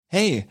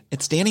Hey,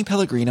 it's Danny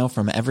Pellegrino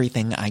from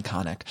Everything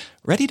Iconic.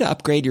 Ready to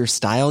upgrade your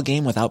style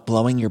game without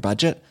blowing your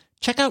budget?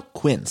 Check out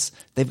Quince.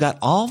 They've got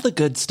all the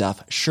good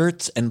stuff,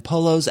 shirts and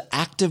polos,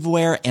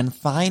 activewear, and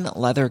fine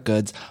leather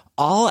goods,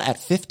 all at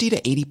 50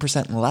 to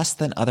 80% less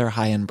than other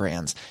high-end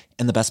brands.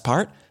 And the best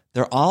part?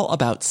 They're all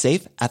about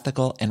safe,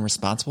 ethical, and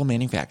responsible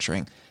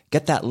manufacturing.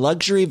 Get that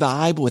luxury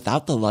vibe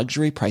without the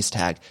luxury price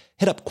tag.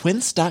 Hit up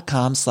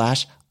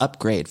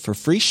quince.com/upgrade for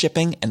free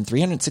shipping and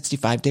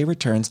 365-day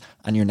returns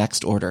on your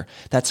next order.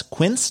 That's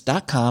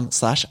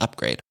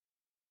quince.com/upgrade.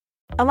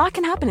 A lot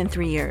can happen in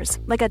 3 years,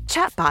 like a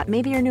chatbot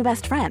may be your new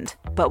best friend.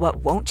 But what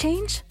won't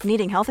change?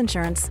 Needing health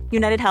insurance.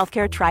 United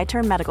Healthcare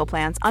Tri-Term Medical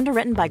Plans,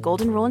 underwritten by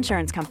Golden Rule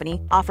Insurance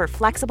Company, offer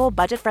flexible,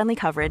 budget-friendly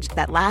coverage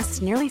that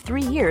lasts nearly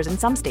 3 years in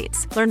some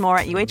states. Learn more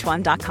at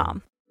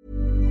uh1.com.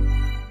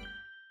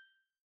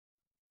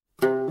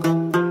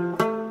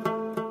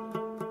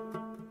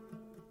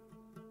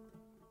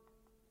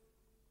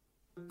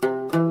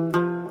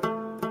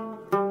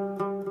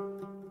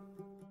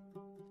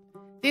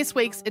 This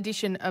week's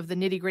edition of the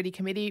Nitty Gritty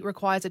Committee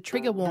requires a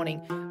trigger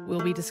warning.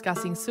 We'll be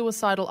discussing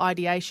suicidal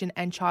ideation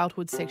and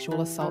childhood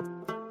sexual assault.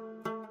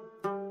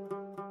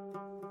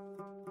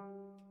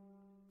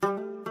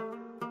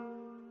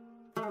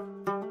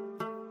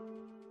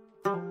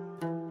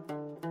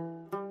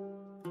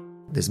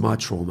 There's my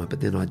trauma,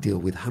 but then I deal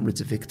with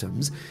hundreds of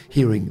victims,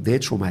 hearing their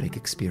traumatic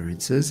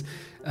experiences.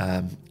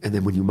 And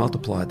then when you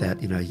multiply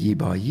that, year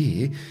by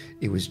year,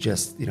 it was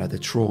just, the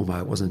trauma.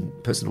 It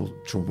wasn't personal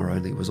trauma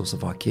only, it was also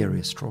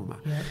vicarious trauma.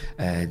 Yeah.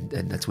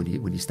 And that's when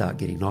you start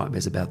getting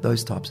nightmares about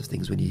those types of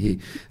things. When you hear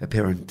a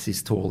parent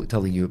is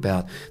telling you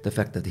about the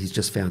fact that he's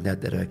just found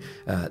out that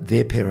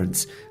their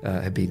parents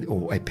have been,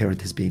 or a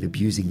parent has been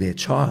abusing their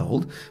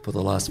child for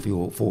the last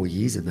 4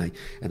 years, and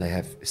they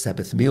have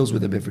Sabbath meals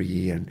with them every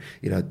year, and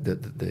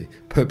the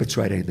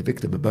perpetrator and the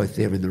victim are both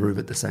there in the room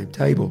at the same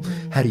table.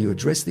 Mm-hmm. How do you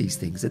address these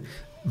things? And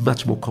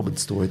much more common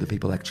story than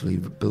people actually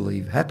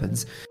believe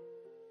happens.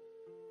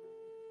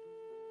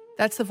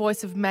 That's the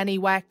voice of Manny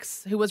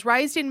Wax, who was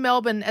raised in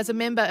Melbourne as a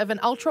member of an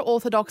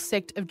ultra-Orthodox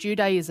sect of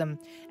Judaism,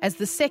 as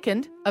the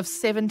second of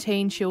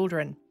 17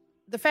 children.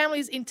 The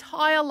family's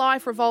entire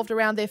life revolved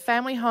around their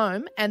family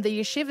home and the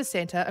yeshiva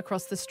centre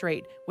across the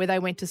street where they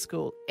went to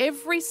school.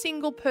 Every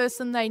single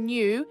person they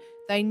knew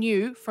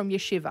from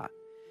yeshiva.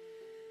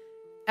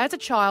 As a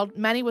child,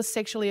 Manny was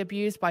sexually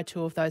abused by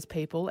two of those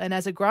people, and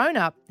as a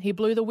grown-up, he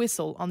blew the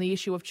whistle on the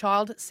issue of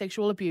child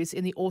sexual abuse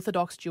in the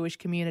Orthodox Jewish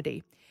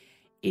community.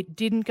 It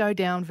didn't go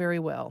down very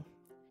well.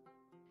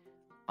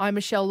 I'm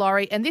Michelle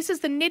Laurie, and this is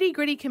the Nitty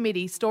Gritty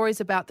Committee,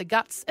 stories about the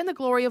guts and the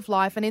glory of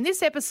life. And in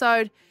this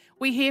episode,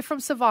 we hear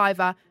from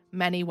survivor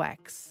Manny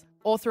Wax,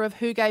 author of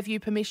Who Gave You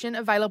Permission,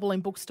 available in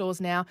bookstores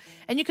now.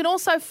 And you can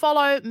also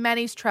follow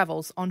Manny's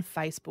travels on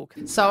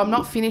Facebook. So I'm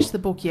not finished the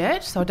book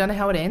yet, so I don't know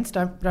how it ends.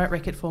 Don't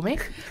wreck it for me.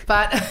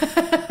 But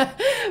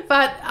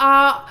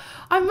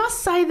I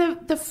must say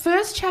the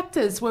first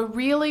chapters were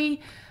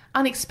really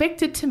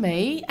unexpected to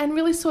me and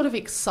really sort of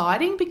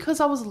exciting because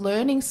I was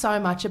learning so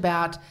much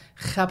about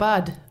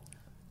Chabad.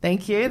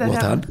 Thank you. Well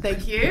done.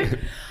 Thank you.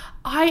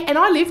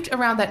 I lived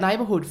around that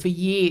neighbourhood for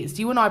years.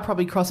 You and I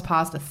probably crossed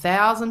paths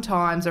 1,000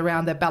 times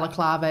around the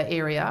Balaclava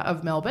area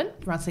of Melbourne,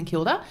 around St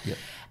Kilda. Yep.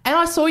 And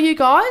I saw you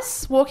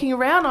guys walking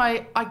around.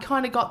 I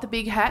kind of got the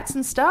big hats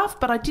and stuff,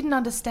 but I didn't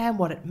understand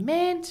what it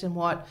meant and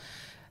what...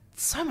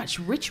 So much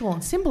ritual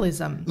and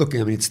symbolism. Look,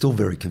 it's still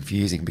very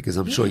confusing because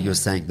I'm sure you're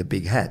saying the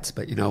big hats,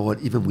 but you know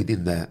what? Even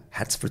within the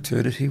hats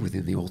fraternity,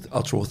 within the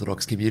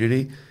ultra-Orthodox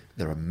community,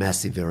 there are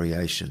massive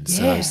variations.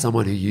 Yeah. So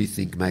someone who you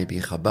think may be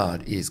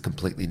Chabad is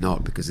completely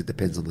not, because it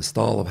depends on the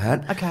style of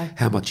hat,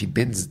 how much he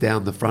bends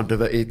down the front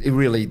of it. It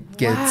really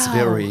gets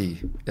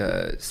very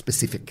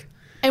specific.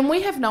 And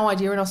we have no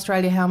idea in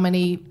Australia how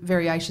many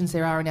variations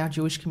there are in our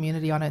Jewish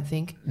community, I don't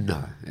think.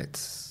 No,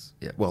 it's...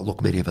 Yeah, well,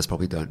 look, many of us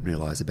probably don't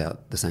realise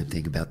about the same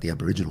thing about the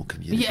Aboriginal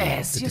community.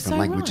 Yes, the you're different so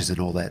languages right.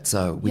 and all that.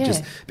 So we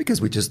just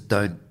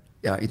don't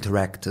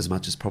interact as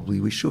much as probably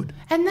we should.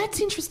 And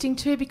that's interesting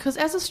too, because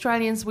as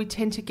Australians, we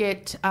tend to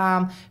get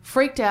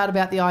freaked out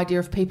about the idea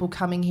of people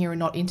coming here and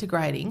not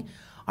integrating.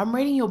 I'm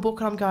reading your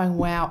book and I'm going,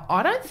 wow,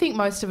 I don't think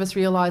most of us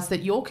realise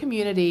that your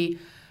community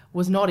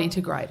was not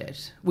integrated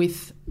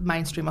with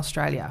mainstream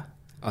Australia.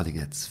 I think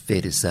that's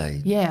fair to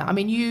say. Yeah,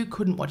 you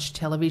couldn't watch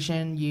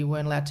television, you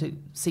weren't allowed to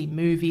see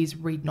movies,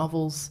 read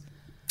novels.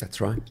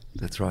 That's right.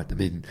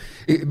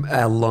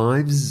 Our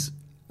lives,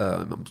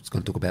 I'm just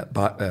going to talk about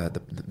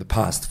the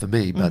past for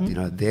me,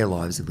 but their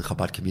lives in the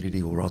Chabad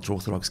community or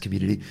ultra-Orthodox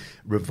community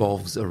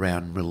revolves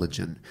around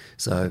religion.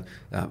 So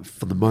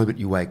from the moment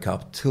you wake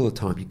up till the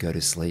time you go to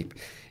sleep,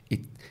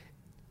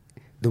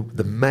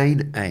 the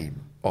main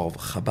aim of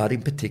Chabad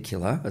in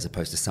particular, as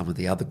opposed to some of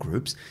the other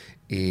groups,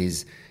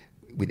 is...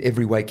 with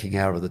every waking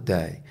hour of the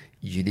day,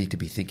 you need to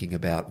be thinking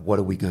about what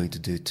are we going to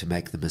do to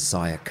make the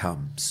Messiah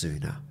come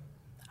sooner.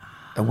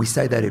 And we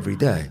say that every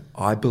day.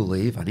 I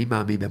believe, I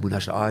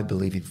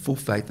believe in full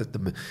faith that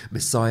the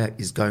Messiah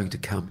is going to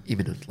come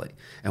imminently.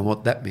 And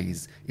what that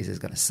means is it's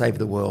going to save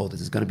the world,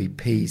 there's going to be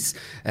peace,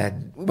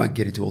 and we won't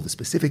get into all the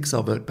specifics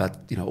of it, but,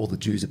 all the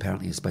Jews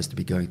apparently are supposed to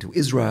be going to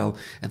Israel,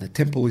 and the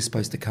temple is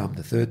supposed to come,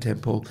 the third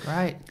temple.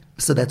 Right.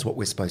 So that's what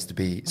we're supposed to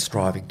be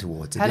striving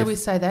towards. How do we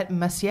say that?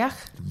 Mashiach?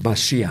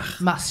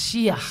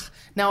 Mashiach.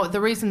 Now,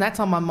 the reason that's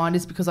on my mind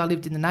is because I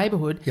lived in the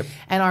neighbourhood,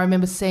 and I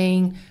remember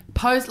seeing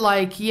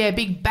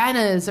big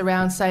banners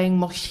around saying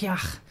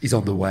Mashiach. He's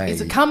on the way.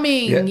 Is it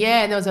coming? And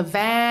there was a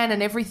van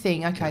and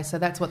everything. Okay, so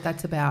that's what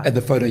that's about. And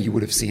the photo you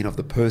would have seen of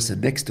the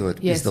person next to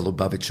it is the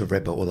Lubavitcher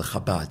Rebbe or the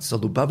Chabad. So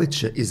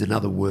Lubavitcher is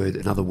another word,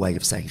 another way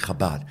of saying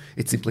Chabad.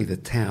 It's simply the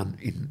town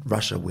in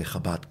Russia where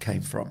Chabad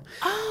came from.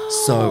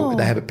 So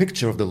they have a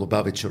picture of the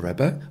Lubavitcher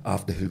Rebbe,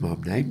 after whom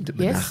I'm named,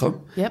 Menachem,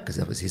 because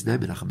that was his name,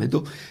 Menachem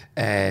Mendel.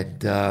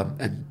 And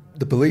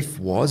the belief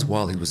was,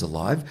 while he was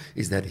alive,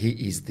 is that he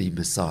is the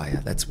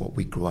Messiah. That's what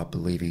we grew up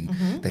believing,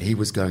 that he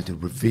was going to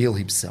reveal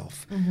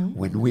himself.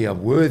 When we are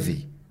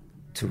worthy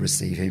to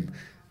receive him,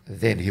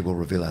 then he will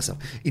reveal himself.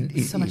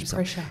 So much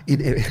pressure.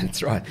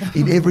 That's right.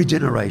 In every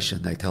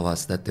generation, they tell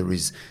us that there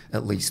is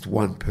at least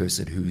one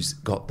person who's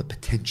got the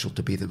potential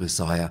to be the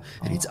Messiah,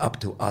 and it's up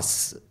to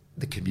us,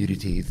 the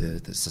community,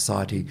 the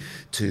society,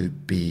 to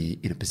be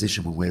in a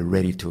position where we're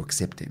ready to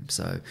accept him,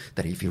 so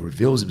that if he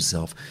reveals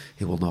himself,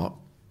 he will not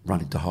run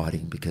into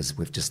hiding because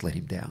we've just let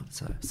him down.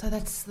 So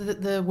that's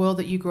the world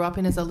that you grew up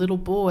in as a little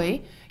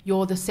boy.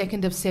 You're the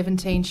second of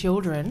 17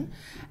 children,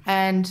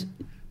 and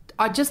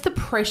the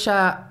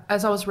pressure,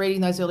 as I was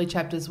reading those early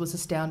chapters, was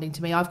astounding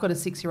to me. I've got a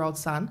 6-year-old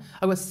son.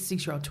 I've got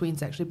 6-year-old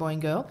twins, actually, boy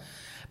and girl.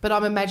 But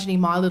I'm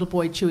imagining my little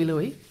boy, Chewy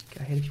Louie.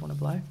 Go ahead if you want to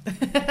blow.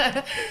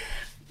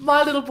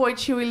 My little boy,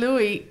 Chewy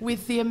Louie,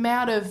 with the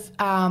amount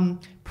of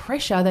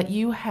pressure that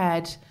you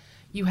had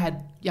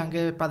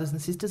younger brothers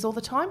and sisters all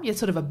the time. You had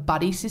sort of a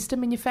buddy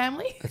system in your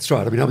family. That's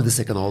right. I mean, I'm the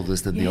second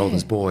oldest and the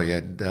oldest boy,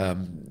 and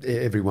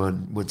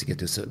everyone, once you get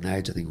to a certain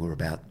age, I think we're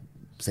about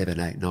 7,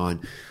 8, 9,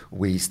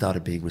 we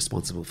started being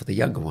responsible for the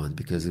younger one,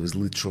 because it was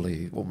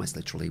almost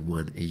literally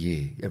one a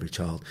year. Every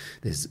child,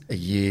 there's a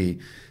year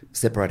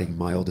separating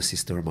my older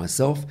sister and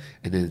myself,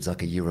 and then it's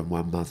like a year and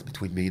 1 month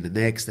between me and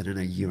the next, and then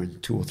a year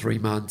and 2 or 3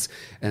 months,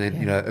 and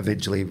then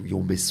eventually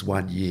you'll miss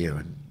 1 year,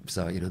 and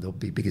so there'll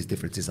be biggest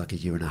difference is like a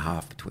year and a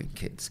half between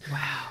kids.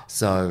 Wow.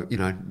 So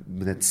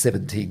that's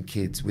 17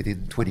 kids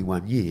within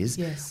 21 years.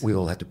 Yes. We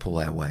all had to pull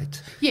our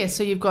weight. Yeah,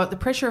 so you've got the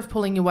pressure of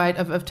pulling your weight,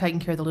 of taking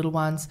care of the little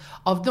ones,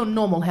 of the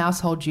normal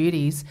household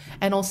duties,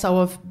 and also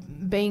of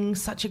being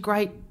such a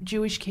great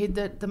Jewish kid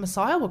that the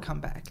Messiah will come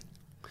back.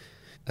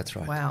 That's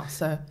right. Wow.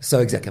 So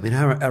exactly. I mean,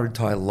 our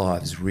entire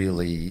lives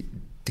really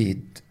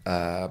did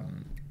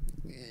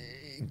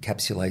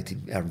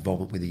encapsulate our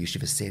involvement with the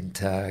Yeshiva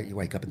Centre. You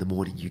wake up in the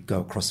morning, you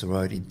go across the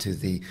road into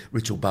the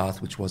ritual bath,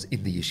 which was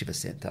in the Yeshiva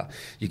Centre.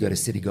 You go to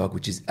synagogue,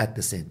 which is at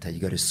the centre. You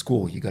go to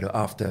school. You go to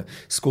after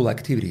school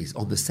activities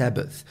on the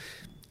Sabbath.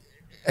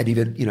 And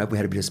even, if we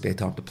had a bit of spare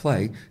time to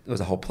play, there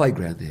was a whole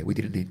playground there. We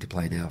didn't need to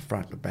play in our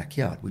front or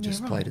backyard. We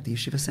just played at the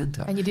Yeshiva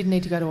Centre. And you didn't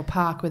need to go to a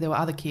park where there were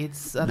other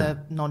kids,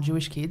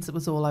 non-Jewish kids. It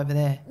was all over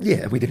there. Yeah,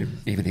 and we didn't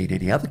even need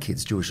any other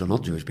kids, Jewish or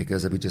non-Jewish,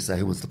 because we just say,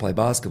 who wants to play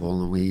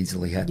basketball? And we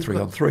easily had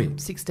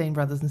 3-on-3. 16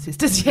 brothers and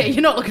sisters. Yeah,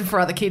 you're not looking for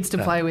other kids to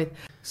play with.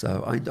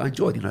 So I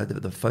enjoyed,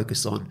 the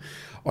focus on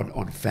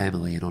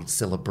family and on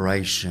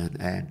celebration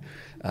and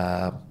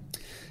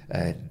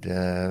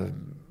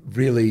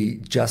really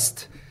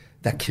just...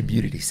 that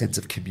sense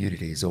of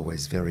community is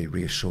always very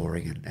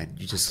reassuring, and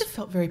you just... I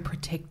felt very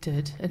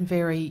protected and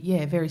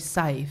very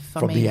safe.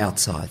 From the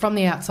outside. From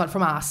the outside,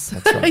 from us.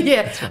 That's right.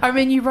 Yeah. That's right. I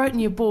mean, you wrote in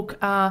your book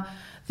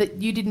that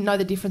you didn't know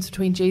the difference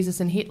between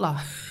Jesus and Hitler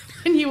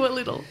when you were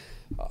little.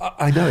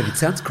 I know, and it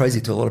sounds crazy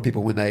to a lot of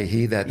people when they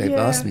hear that. They've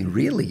asked me,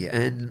 really?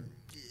 And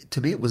to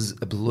me it was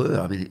a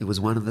blur. I mean, it was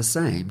one and the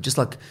same. Just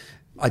like...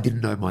 I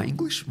didn't know my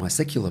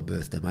secular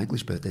birthday, my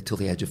English birthday, till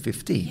the age of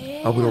 15.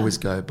 Yeah. I would always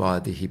go by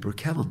the Hebrew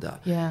calendar.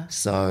 Yeah.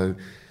 So,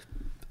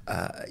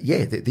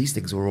 these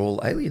things were all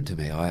alien to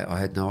me. I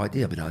had no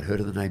idea. I mean, I'd heard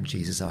of the name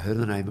Jesus. I heard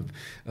of the name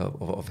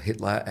of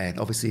Hitler. And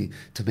obviously,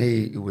 to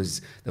me,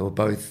 they were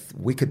both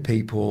wicked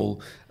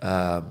people.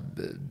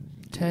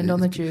 Turned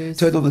on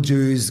the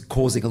Jews.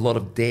 Causing a lot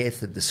of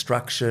death and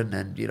destruction.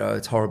 And,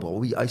 it's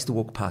horrible. I used to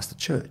walk past the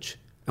church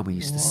and we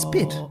used to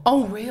spit.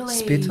 Oh, really?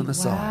 Spit on the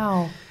side.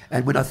 Wow.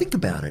 And when I think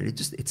about it,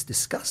 it's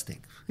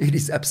disgusting. It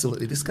is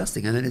absolutely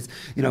disgusting. And then it's,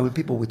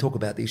 when we talk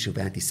about the issue of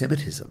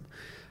anti-Semitism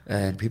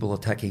and people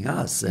attacking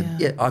us.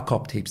 And I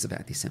copped heaps of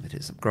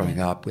anti-Semitism growing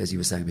up, as you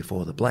were saying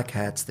before, the black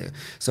hats there.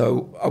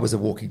 So I was a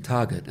walking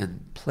target,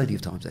 and plenty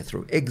of times they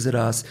threw eggs at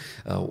us.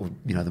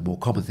 The more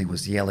common thing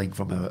was yelling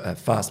from a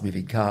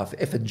fast-moving car for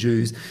effing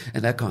Jews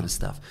and that kind of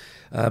stuff.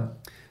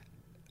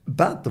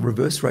 But the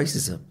reverse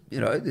racism,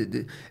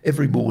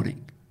 every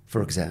morning,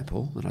 for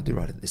example, and I do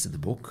write this in the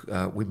book,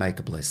 we make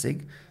a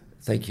blessing.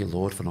 thank you,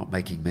 Lord, for not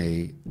making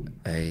me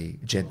a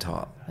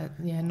Gentile.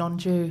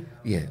 Non-Jew.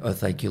 Yeah, oh,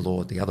 thank you,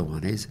 Lord. The other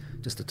one is,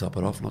 just to top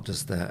it off, not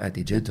just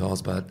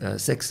anti-Gentiles, but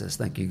sexist.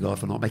 Thank you, God,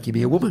 for not making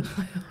me a woman.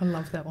 I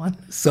love that one.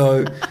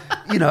 So,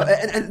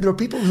 and there are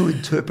people who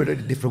interpret it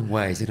in different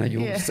ways.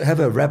 You'll have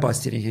a rabbi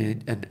sitting here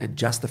and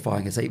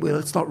justifying and say, well,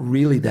 it's not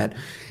really that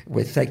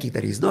we're thanking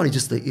that he's not. It's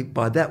just that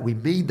by that we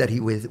mean that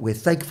we're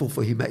thankful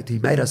for he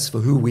made us for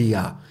who we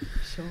are.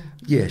 Sure.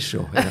 Yeah,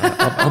 sure.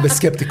 I'm as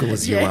skeptical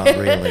as you are,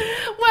 really.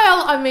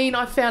 Well, I mean,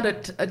 I found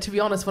it, to be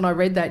honest, when I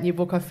read that in your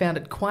book, I found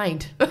it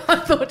quaint. I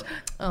thought,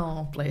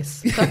 oh,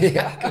 bless.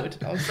 Good.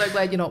 I'm so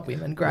glad you're not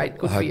women. Great.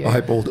 Good for you. I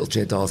hope all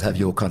Gentiles have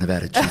your kind of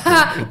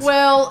attitude.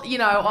 Well,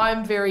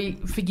 I'm very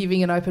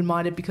forgiving and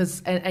open-minded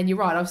because, and you're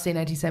right, I've seen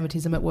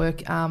anti-Semitism at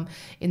work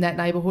in that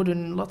neighbourhood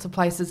and lots of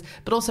places.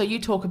 But also you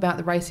talk about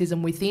the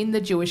racism within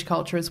the Jewish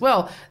culture as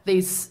well.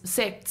 These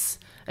sects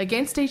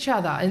against each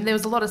other, and there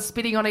was a lot of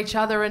spitting on each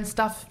other and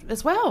stuff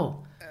as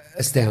well.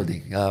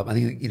 Astounding. I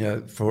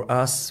think, for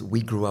us,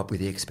 we grew up with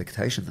the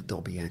expectation that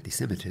there'll be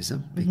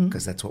anti-Semitism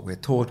because that's what we're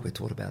taught. We're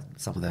taught about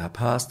some of our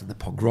past and the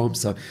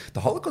pogroms. So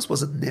the Holocaust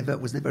was never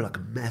like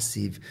a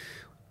massive...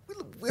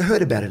 We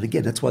heard about it.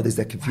 Again, that's why there's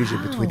that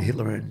confusion between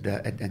Hitler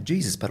and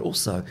Jesus. But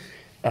also...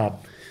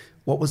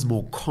 what was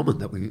more common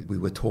that we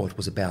were taught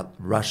was about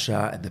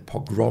Russia and the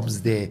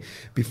pogroms there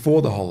before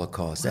the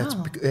Holocaust.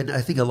 Wow. And I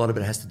think a lot of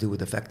it has to do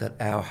with the fact that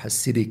our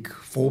Hasidic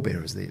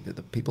forebearers,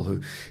 the people who,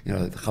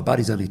 Chabad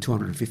is only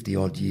 250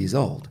 odd years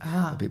old,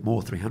 a bit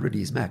more, 300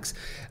 years max.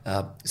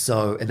 And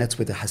that's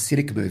where the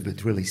Hasidic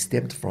movement really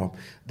stemmed from.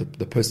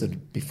 The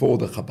person before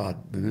the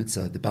Chabad movement,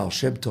 so the Baal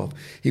Shem Tov,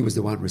 he was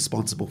the one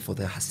responsible for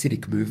the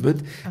Hasidic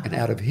movement, and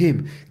out of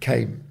him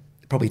came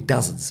probably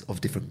dozens of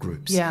different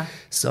groups. Yeah.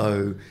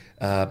 So,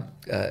 and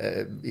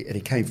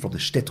it came from the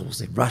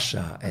shtetls in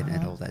Russia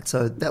and all that.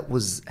 So that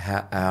was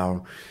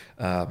how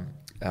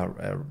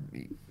our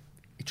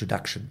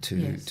introduction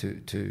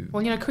to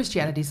Well,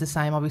 Christianity is the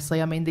same,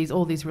 obviously. I mean,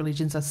 all these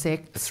religions are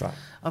sects That's right.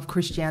 of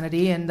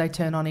Christianity, and they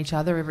turn on each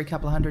other every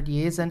couple of hundred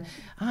years. And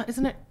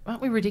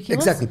aren't we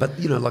ridiculous? Exactly, but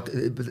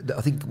but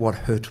I think what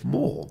hurt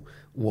more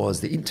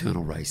was the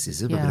internal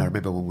racism. Yeah. I mean, I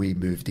remember when we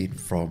moved in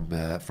from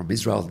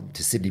Israel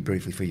to Sydney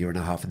briefly for a year and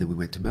a half, and then we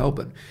went to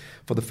Melbourne.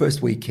 For the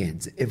first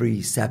weekends,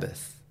 every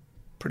Sabbath,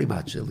 pretty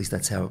much, at least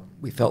that's how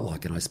we felt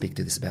like, and I speak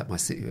to this about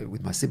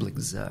with my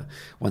siblings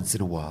once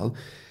in a while.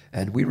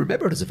 And we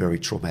remember it as a very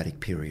traumatic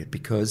period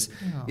because,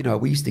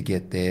 we used to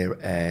get there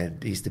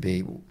and they used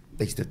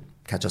to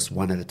catch us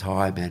one at a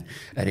time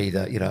and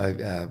either,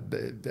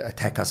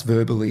 attack us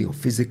verbally or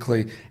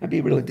physically and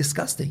be really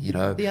disgusting,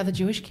 The other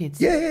Jewish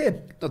kids. Yeah.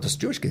 Not just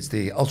Jewish kids,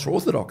 the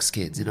ultra-Orthodox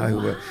kids,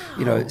 who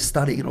were,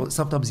 studying, and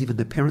sometimes even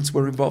the parents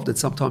were involved and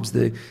sometimes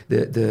the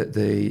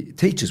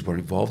teachers were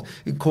involved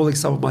in calling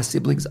some of my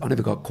siblings. I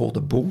never got called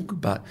a bung,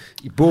 but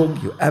you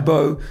bung, you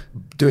abo,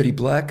 dirty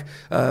black.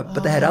 But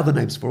they had other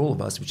names for all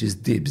of us, which is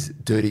dibs,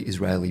 dirty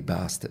Israeli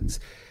bastards.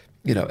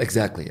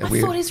 Exactly. I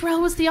thought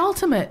Israel was the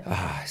ultimate.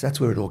 That's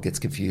where it all gets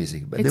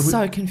confusing. But it's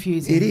so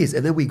confusing. It is.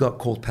 And then we got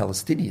called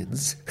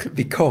Palestinians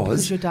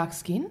because you're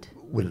dark-skinned?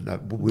 Well, no,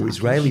 we were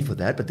Israeli for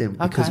that, but then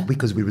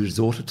because we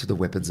resorted to the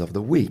weapons of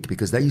the weak,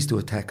 because they used to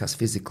attack us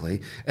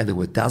physically, and there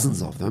were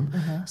dozens of them.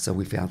 So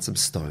we found some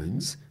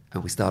stones,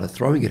 and we started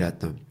throwing it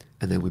at them,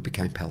 and then we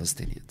became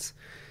Palestinians.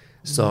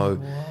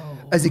 So,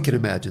 as you can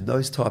imagine,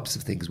 those types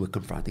of things were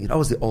confronting. And I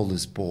was the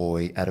oldest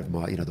boy out of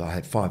my, I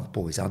had 5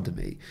 boys under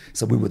me.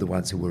 So we were the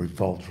ones who were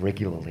involved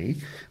regularly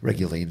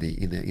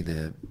in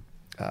the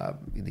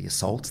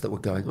assaults that were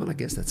going on. I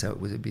guess that's how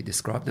it would be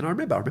described. And I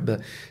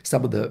remember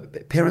some of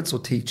the parents or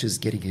teachers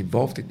getting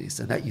involved in this,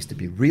 and that used to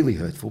be really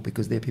hurtful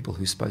because they're people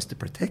who are supposed to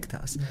protect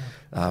us.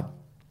 Yeah.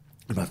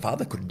 And my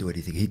father couldn't do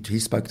anything. He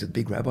spoke to the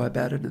big rabbi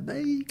about it, and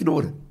they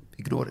ignored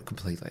it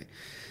completely.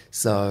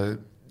 So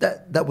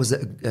that was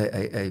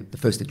the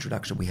first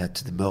introduction we had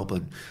to the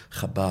Melbourne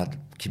Chabad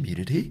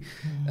community.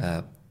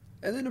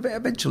 And then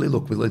eventually,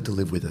 look, we learned to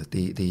live with it.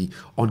 The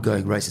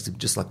ongoing racism,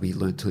 just like we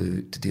learned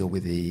to deal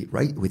with the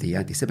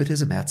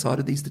anti-Semitism outside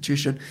of the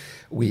institution,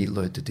 we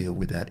learned to deal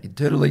with that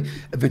internally.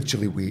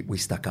 Eventually, we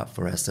stuck up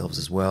for ourselves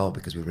as well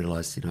because we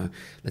realised,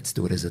 let's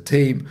do it as a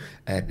team.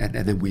 And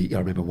then I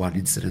remember one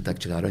incident,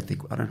 actually, I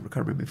can't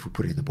remember if we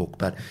put it in the book,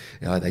 but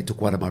they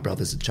took one of my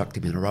brothers and chucked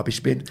him in a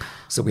rubbish bin.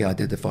 So we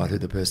identified who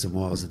the person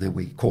was, and then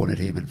we cornered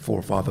him, and 4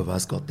 or 5 of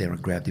us got there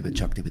and grabbed him and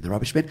chucked him in the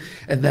rubbish bin.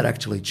 And that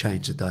actually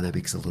changed the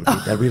dynamics a little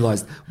bit. They realised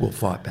we'll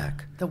fight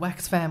back. The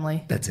Wax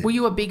family. That's it. Were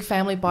you a big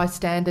family by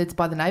standards,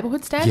 by the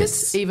neighbourhood standards?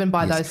 Yes. Even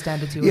by those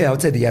standards you were? Yeah, I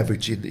would say the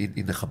average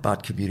in the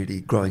Chabad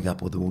community growing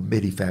up, there were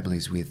many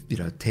families with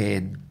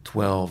 10,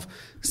 12,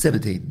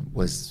 17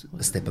 was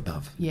a step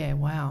above. Yeah,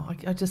 wow.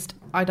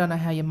 I don't know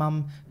how your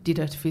mum did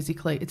it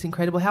physically. It's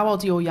incredible. How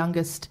old's your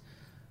youngest?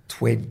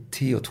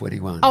 20 or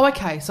 21. Oh,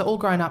 okay. So all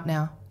grown up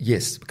now.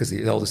 Yes, because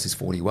the oldest is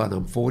 41,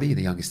 I'm 40, and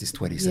the youngest is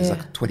 20. So there's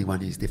like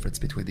 21 years difference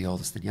between the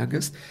oldest and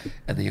youngest.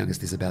 And the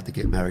youngest is about to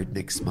get married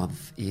next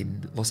month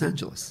in Los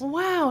Angeles.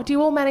 Wow. Do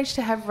you all manage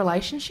to have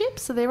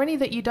relationships? Are there any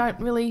that you don't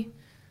really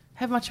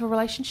have much of a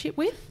relationship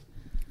with?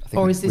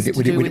 Or is this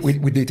to do with...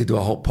 We need to do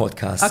a whole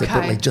podcast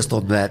separately just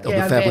on that, on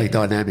the family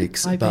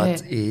dynamics.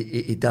 But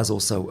it does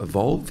also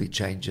evolve. It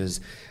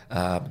changes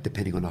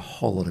depending on a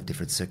whole lot of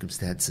different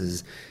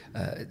circumstances.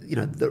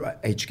 There are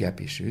age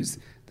gap issues.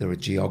 There are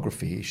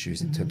geography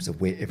issues in terms of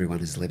where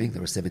everyone is living.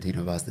 There are 17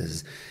 of us.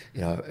 There's,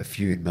 a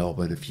few in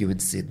Melbourne, a few in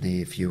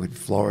Sydney, a few in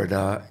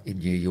Florida, in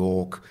New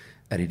York,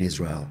 and in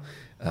Israel.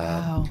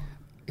 Wow.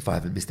 If I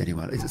haven't missed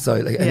anyone. So,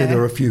 and then there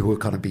are a few who are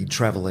kind of been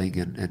travelling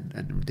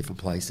and different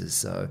places.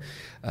 So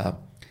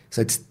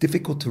it's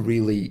difficult to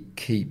really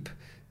keep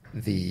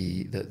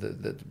the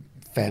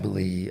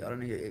family, I don't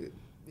know,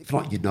 if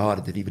not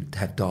united, then even to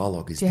have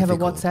dialogue is difficult.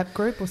 Do you have a WhatsApp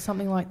group or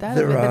something like that?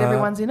 That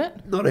everyone's in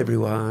it? Not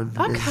everyone.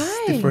 Okay.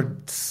 There's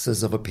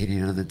differences of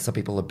opinion, and then some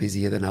people are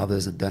busier than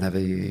others and don't have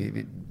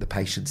the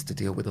patience to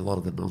deal with a lot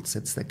of the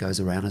nonsense that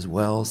goes around as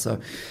well. So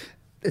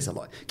there's a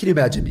lot. Can you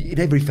imagine, in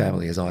every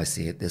family, as I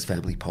see it, there's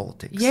family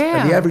politics.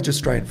 Yeah. And the average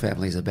Australian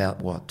family is about,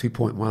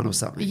 2.1 or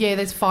something? Yeah,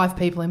 there's 5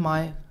 people in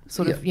my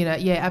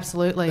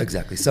absolutely.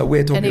 Exactly. So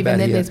we're talking about even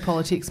then here, there's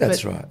politics.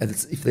 That's right. And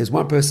if there's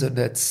one person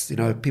that's,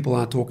 people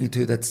aren't talking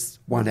to, that's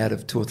 1 out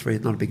of 2 or 3,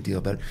 not a big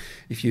deal. But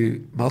if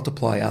you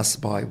multiply us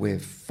by we're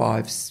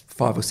 5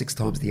 or 6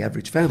 times the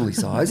average family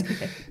size,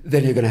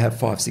 then you're going to have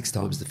 5-6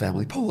 times the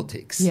family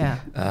politics. Yeah.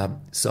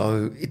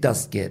 So it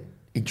does get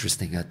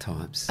interesting at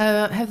times.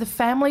 Have the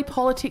family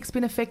politics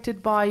been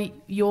affected by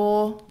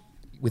your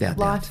Without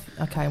life?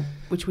 doubt. Okay,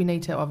 which we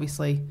need to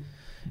obviously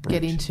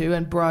get into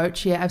and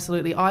broach. Yeah,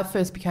 absolutely. I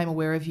first became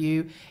aware of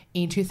you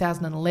in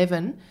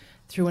 2011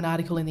 through an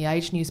article in the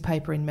Age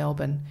newspaper in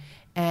Melbourne,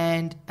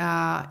 and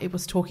it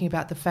was talking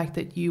about the fact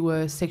that you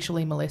were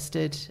sexually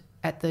molested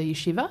at the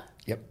yeshiva.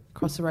 Yep.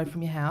 Across the road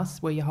from your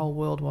house, where your whole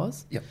world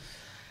was.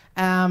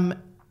 Yep.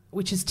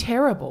 Which is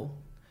terrible.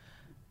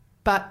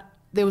 But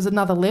there was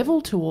another level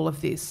to all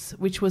of this,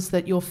 which was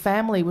that your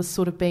family was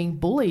sort of being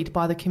bullied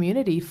by the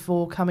community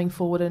for coming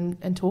forward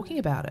and talking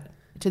about it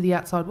to the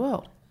outside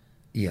world.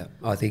 Yeah,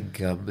 I think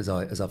as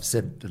I've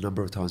said a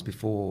number of times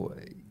before,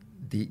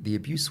 the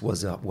abuse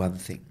was one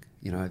thing.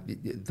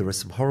 There are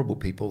some horrible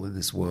people in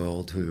this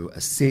world who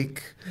are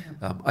sick.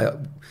 Yeah. I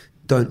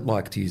don't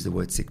like to use the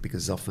word sick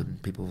because often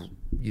people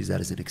use that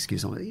as an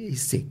excuse.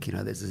 He's sick,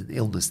 there's an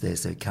illness there,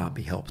 so it can't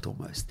be helped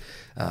almost.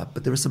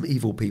 But there are some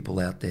evil people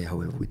out there,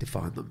 however we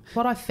define them.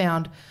 What I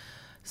found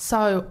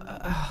so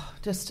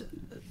just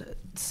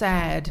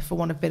sad, for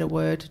want of a better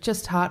word,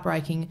 just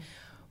heartbreaking,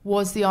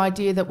 was the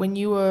idea that when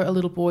you were a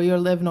little boy, you're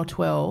 11 or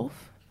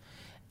 12,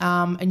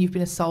 and you've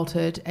been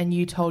assaulted and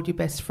you told your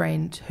best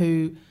friend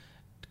who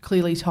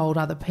clearly told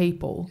other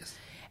people. Yes.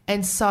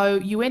 And so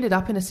you ended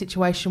up in a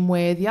situation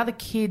where the other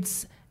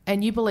kids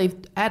and you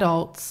believed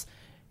adults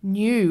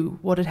knew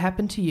what had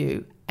happened to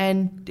you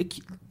and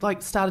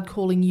started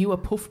calling you a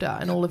pufta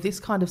and all of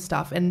this kind of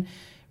stuff and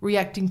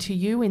reacting to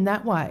you in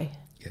that way.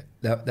 Yeah,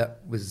 that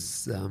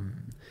was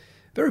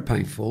very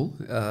painful.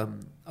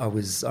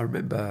 I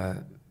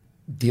remember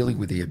dealing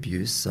with the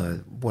abuse,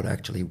 so what I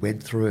actually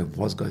went through and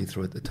was going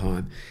through at the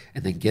time,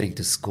 and then getting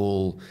to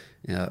school,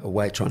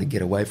 trying to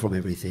get away from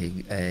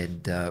everything,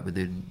 and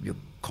then you're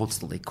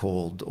constantly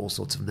called all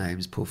sorts of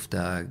names,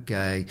 pufta,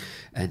 gay,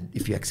 and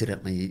if you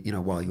accidentally,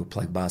 while you're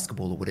playing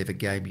basketball or whatever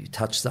game, you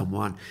touch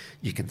someone,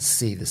 you can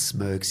see the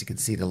smirks, you can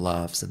see the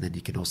laughs, and then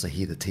you can also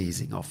hear the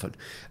teasing often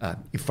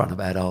in front of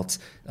adults,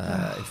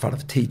 in front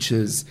of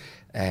teachers.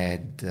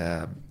 And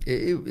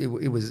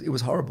it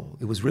was horrible.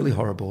 It was really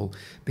horrible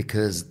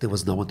because there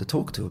was no one to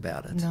talk to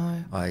about it.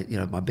 No.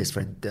 My best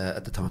friend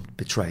at the time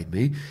betrayed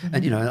me,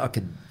 and I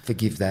can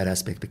forgive that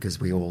aspect because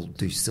we all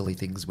do silly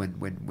things when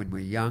we're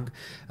young,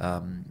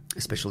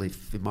 especially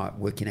if it might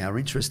work in our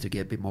interest to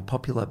get a bit more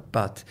popular.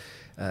 But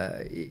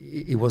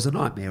it was a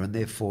nightmare, and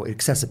therefore it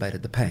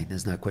exacerbated the pain.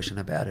 There's no question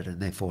about it, and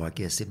therefore I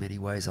guess in many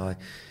ways I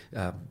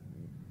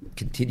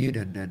continued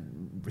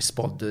and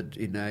responded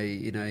in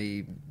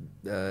a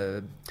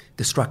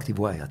destructive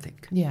way, I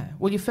think. Yeah.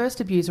 Well, your first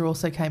abuser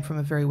also came from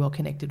a very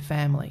well-connected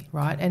family,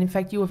 right? And in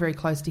fact, you were very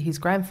close to his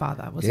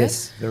grandfather, was it?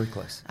 Yes, very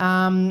close.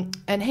 And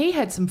he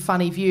had some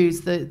funny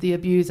views. The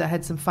abuser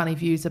had some funny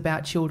views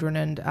about children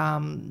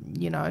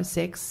and,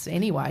 sex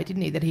anyway,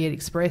 didn't he, that he had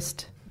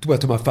expressed? Well,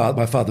 to my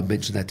father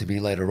mentioned that to me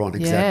later on,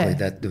 exactly,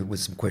 that there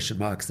was some question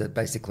marks that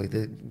basically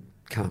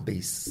can't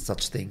be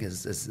such thing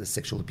as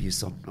sexual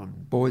abuse on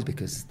boys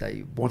because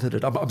they wanted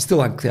it. I'm still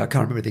unclear. I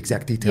can't remember the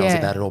exact details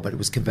about it all, but it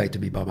was conveyed to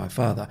me by my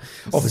father.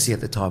 Obviously, at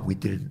the time, we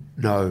didn't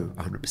know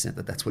 100%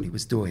 that that's what he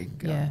was doing.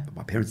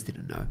 My parents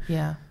didn't know.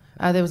 Yeah.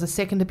 There was a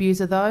second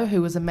abuser, though,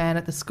 who was a man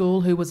at the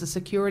school who was a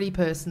security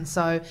person.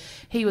 So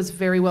he was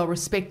very well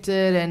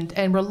respected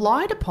and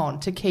relied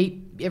upon to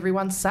keep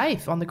everyone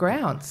safe on the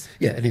grounds.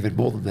 Yeah, and even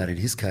more than that, in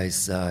his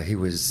case, he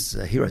was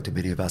a hero to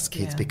many of us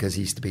kids because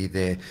he used to be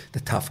the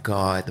tough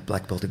guy, the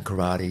black belt in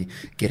karate,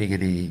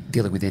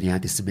 dealing with any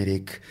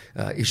anti-Semitic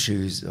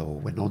issues, or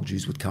when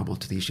non-Jews would come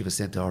onto the Yeshiva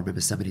Centre. I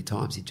remember so many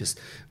times he'd just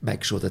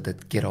make sure that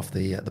they'd get off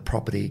the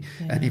property,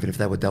 and even if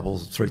they were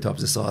 3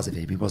 times the size of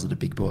him, he wasn't a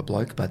big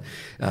bloke, but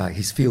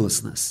his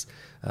fearlessness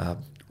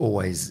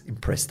always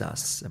impressed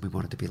us, and we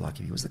wanted to be like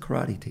him. He was the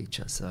karate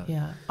teacher. So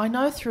yeah, I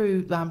know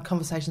through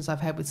conversations I've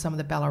had with some of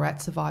the Ballarat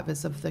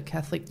survivors of the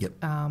Catholic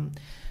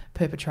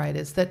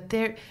perpetrators that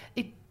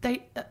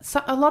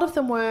a lot of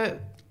them were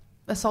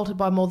assaulted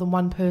by more than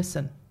one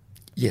person.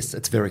 Yes,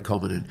 it's very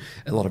common, and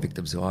a lot of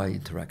victims who I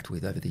interact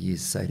with over the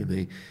years say to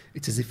me,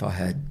 it's as if I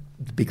had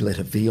the big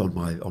letter V on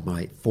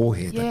my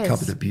forehead that come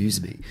and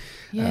abuse me.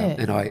 Yeah.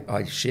 And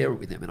I share it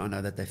with them, and I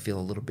know that they feel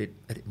a little bit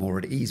more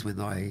at ease when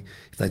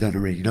if they don't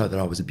already know that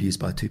I was abused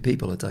by two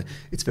people.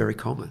 It's very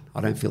common. I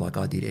don't feel like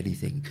I did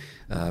anything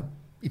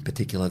in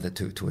particular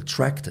to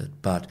attract it,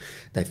 but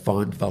they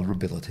find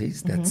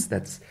vulnerabilities.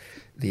 That's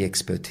the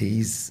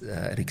expertise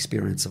and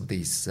experience of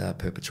these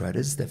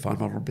perpetrators. They find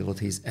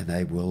vulnerabilities, and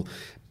they will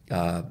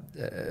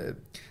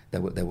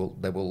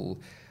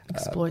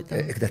exploit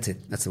them. That's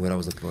it. That's the word I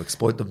was looking for.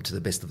 Exploit them to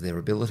the best of their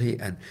ability,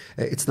 and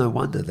it's no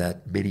wonder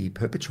that many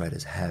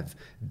perpetrators have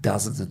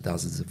dozens and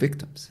dozens of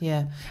victims.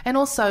 Yeah, and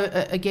also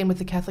again with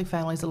the Catholic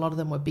families, a lot of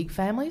them were big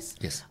families.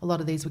 Yes, a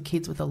lot of these were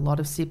kids with a lot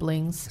of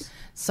siblings. Yes.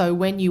 So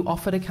when you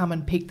offer to come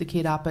and pick the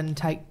kid up and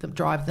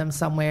drive them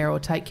somewhere, or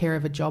take care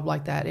of a job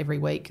like that every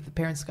week, the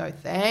parents go,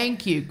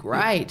 "Thank you,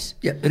 great."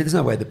 Yeah, and there's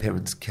no way the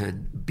parents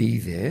can be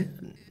there.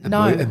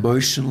 Mm.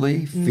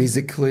 Emotionally,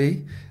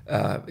 physically,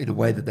 in a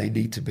way that they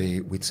need to be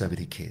with so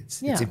many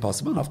kids. Yeah. It's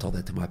impossible. And I've told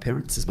that to my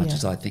parents, as much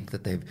as I think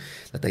that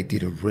they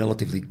did a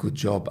relatively good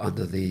job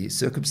under the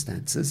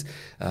circumstances,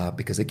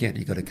 because again,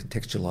 you've got to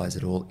contextualise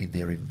it all in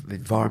their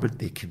environment,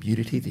 their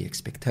community, the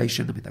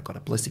expectation. I mean, they've got a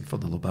blessing from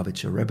the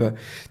Lubavitcher Rebbe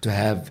to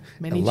have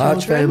many a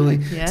large children.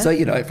 family. Yeah.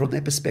 So, from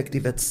their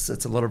perspective, it's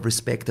a lot of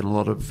respect and a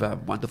lot of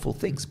wonderful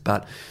things.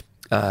 But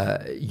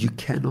you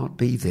cannot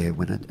be there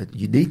when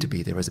you need to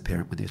be there as a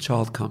parent when your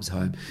child comes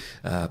home.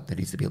 There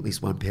needs to be at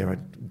least one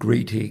parent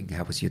greeting.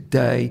 How was your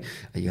day?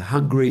 Are you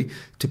hungry?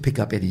 To pick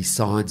up any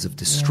signs of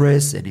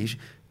distress.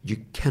 You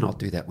cannot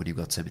do that when you've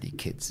got so many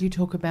kids. You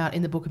talk about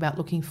in the book about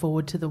looking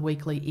forward to the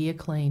weekly ear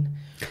clean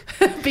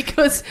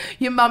because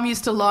your mum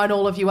used to line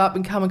all of you up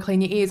and come and clean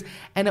your ears,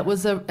 and it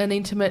was an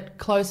intimate,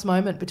 close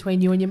moment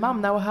between you and your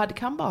mum. They were hard to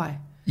come by.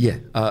 Yeah,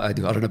 I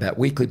do. I don't know about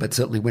weekly, but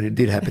certainly when it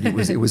did happen, it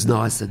was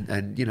nice,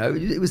 and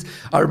it was.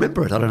 I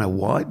remember it. I don't know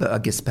why, but I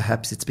guess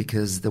perhaps it's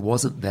because there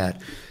wasn't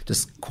that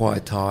just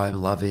quiet time,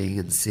 loving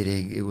and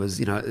sitting. It was,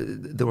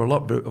 there were a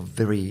lot of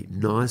very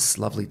nice,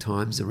 lovely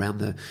times around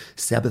the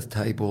Sabbath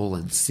table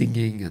and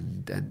singing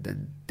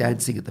and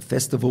dancing at the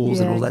festivals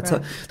and all that.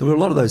 Great. So there were a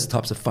lot of those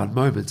types of fun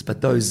moments,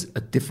 but those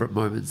are different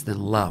moments than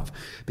love,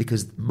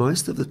 because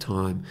most of the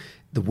time,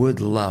 the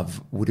word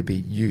love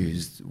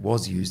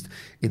was used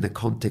in the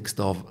context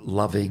of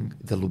loving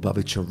the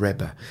Lubavitcher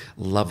Rebbe,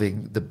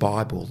 loving the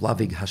Bible,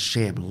 loving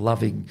Hashem,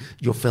 loving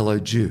your fellow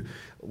Jew.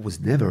 It was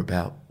never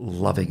about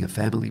loving a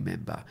family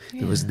member.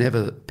 Yeah. There was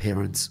never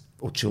parents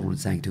or children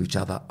saying to each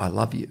other, "I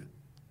love you."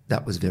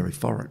 That was very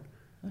foreign.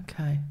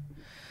 Okay.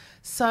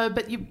 So,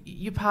 but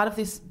you're part of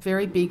this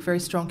very big, very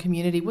strong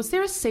community. Was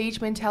there a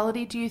siege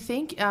mentality, do you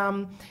think,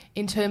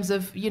 in terms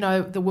of,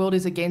 the world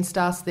is against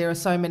us, there are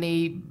so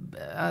many,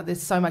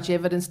 there's so much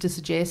evidence to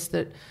suggest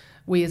that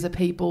we as a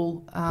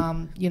people,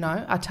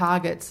 are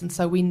targets, and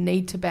so we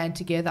need to band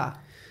together?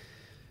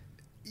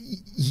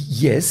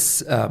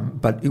 Yes,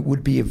 but it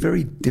would be a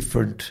very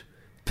different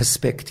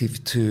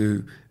perspective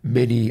to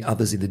many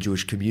others in the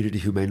Jewish community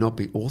who may not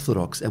be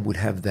Orthodox and would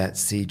have that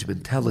siege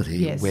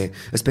mentality, where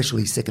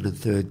especially second and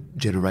third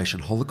generation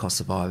Holocaust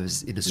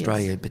survivors in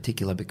Australia in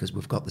particular, because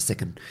we've got the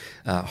second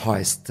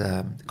highest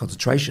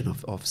concentration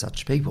of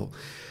such people.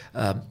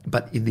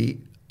 But in the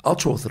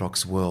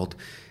ultra-Orthodox world,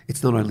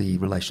 it's not only in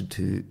relation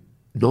to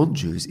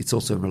non-Jews, it's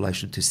also in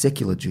relation to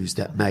secular Jews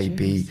that may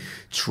be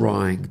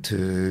trying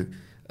to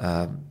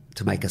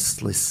make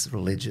us less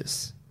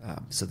religious.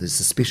 So there's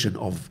suspicion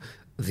of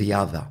the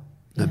other,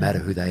 no matter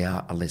who they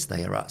are, unless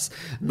they are us.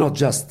 Not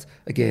just,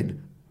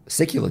 again,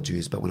 secular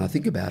Jews, but when I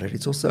think about it,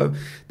 it's also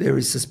there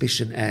is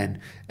suspicion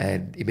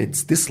and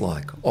immense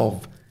dislike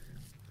of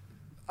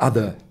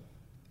other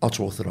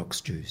ultra-Orthodox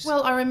Jews.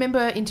 Well, I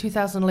remember in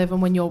 2011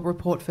 when your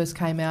report first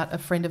came out, a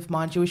friend of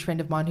mine, Jewish friend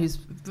of mine, who's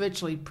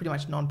virtually pretty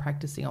much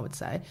non-practicing, I would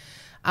say,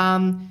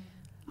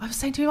 I was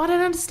saying to him, I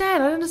don't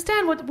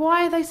understand.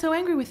 Why are they so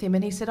angry with him?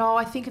 And he said,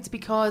 I think it's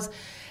because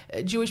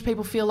Jewish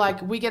people feel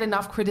like we get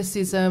enough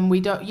criticism. We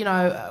don't,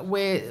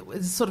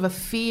 it's sort of a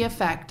fear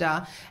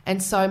factor.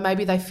 And so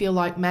maybe they feel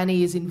like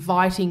Manny is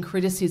inviting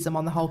criticism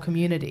on the whole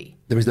community.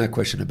 There is no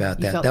question about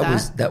that.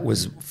 That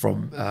was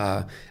from,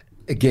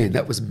 again,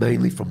 that was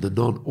mainly from the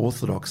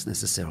non-Orthodox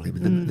necessarily. I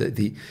mean,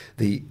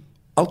 the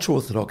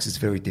ultra-Orthodox is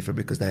very different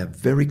because they are a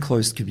very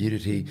close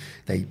community.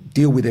 They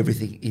deal with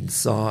everything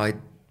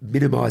inside,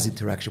 minimise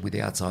interaction with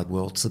the outside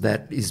world. So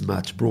that is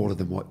much broader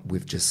than what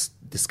we've just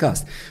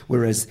discussed.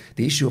 Whereas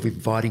the issue of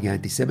inviting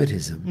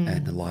anti-Semitism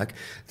and the like,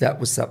 that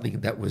was something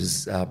that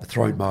was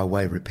thrown my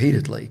way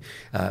repeatedly.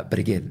 But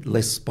again,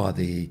 less by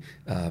the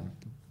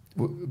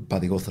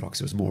Orthodox.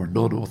 It was more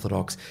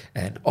non-Orthodox,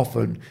 and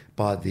often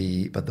by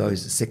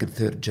those second,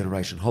 third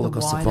generation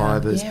Holocaust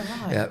survivors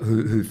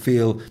who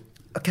feel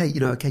okay,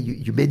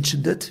 you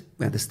mentioned it.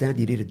 We understand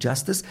you needed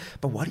justice,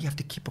 but why do you have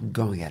to keep on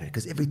going at it?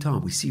 Because every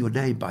time we see your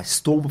name by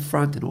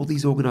Stormfront and all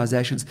these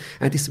organisations,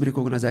 anti-Semitic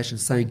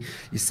organisations saying,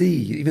 you see,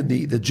 even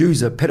the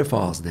Jews are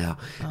pedophiles now.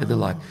 And they're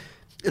like,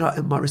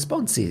 and my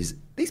response is,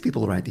 these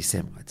people are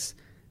anti-Semites.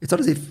 It's not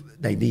as if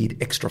they need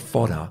extra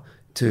fodder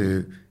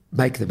to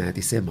make them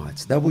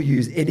anti-Semites. They will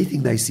use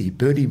anything they see.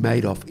 Bernie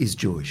Madoff is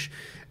Jewish.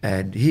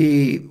 And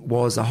he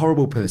was a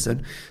horrible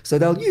person. So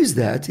they'll use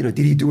that. Did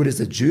he do it as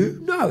a Jew?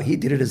 No, he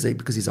did it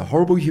because he's a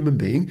horrible human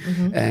being,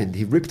 and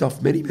he ripped off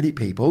many, many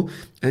people,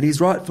 and he's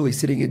rightfully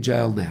sitting in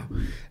jail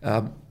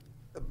now.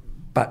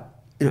 But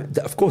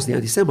of course, the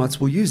anti-Semites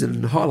will use it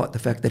and highlight the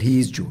fact that he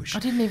is Jewish. I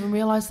didn't even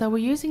realise they were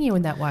using you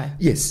in that way.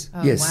 Yes.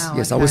 Wow,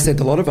 I was sent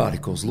a lot of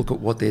articles. Look at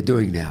what they're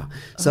doing now.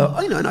 So,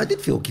 and I did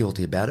feel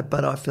guilty about it,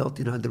 but I felt,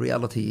 the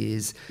reality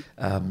is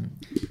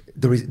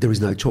there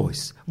is no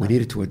choice. We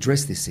needed to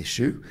address this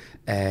issue,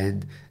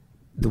 and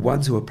the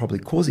ones who are probably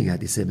causing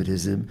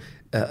anti-Semitism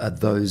are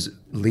those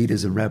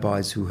leaders and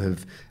rabbis who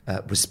have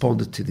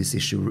responded to this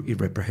issue in a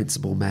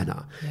reprehensible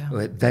manner.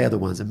 Yeah. They are the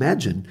ones.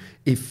 Imagine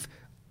if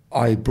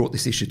I brought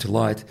this issue to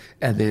light,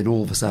 and then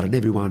all of a sudden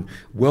everyone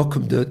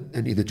welcomed it,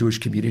 and in the Jewish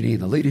community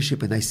and the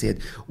leadership, and they said,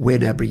 we're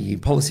now bringing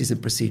in policies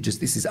and procedures,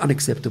 this is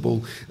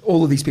unacceptable,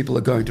 all of these people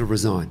are going to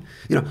resign.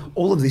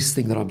 All of this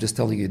thing that I'm just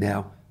telling you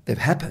now, they've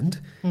happened,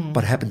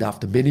 but happened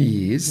after many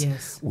years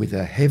with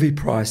a heavy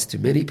price to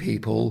many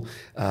people,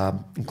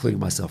 including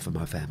myself and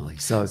my family.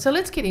 So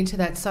let's get into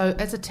that. So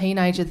as a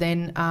teenager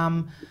then,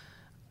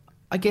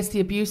 I guess the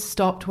abuse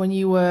stopped when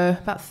you were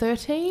about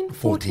 13, 14?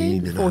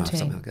 14 and a half,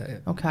 something like that, yeah.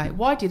 Okay.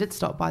 Why did it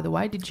stop, by the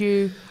way? Did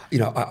you...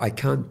 I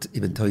can't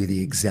even tell you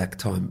the exact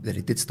time that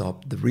it did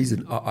stop. The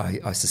reason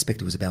I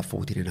suspect it was about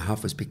 14 and a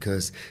half was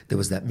because there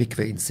was that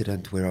mikveh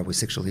incident where I was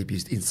sexually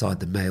abused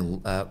inside the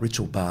male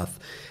ritual bath,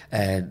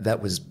 and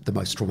that was the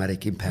most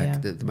traumatic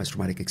impact, the most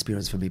traumatic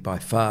experience for me by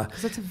far.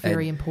 Because that's a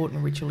very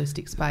important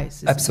ritualistic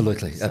space,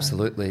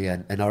 absolutely.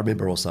 And I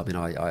remember also,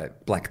 I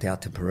blacked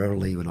out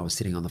temporarily when I was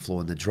sitting on the floor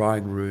in the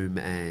drying room,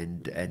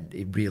 and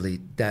it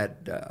really,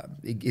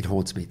 it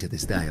haunts me to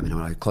this day. When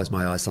I close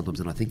my eyes sometimes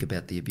and I think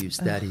about the abuse,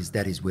 that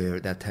is where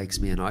that takes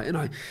me. And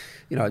I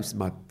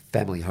my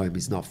family home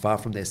is not far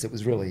from there, so it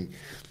was really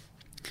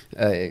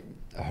a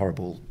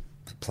horrible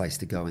place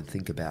to go and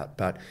think about.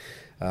 But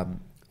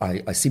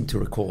I seem to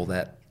recall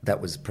that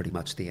was pretty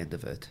much the end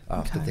of it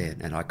after then,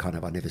 and I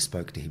never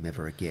spoke to him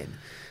ever again.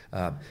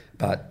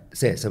 But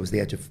it was the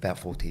age of about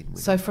 14.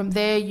 So from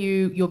there,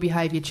 your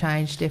behaviour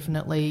changed,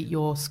 definitely,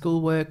 your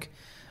schoolwork,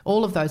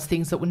 all of those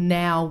things that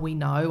now we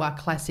know are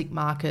classic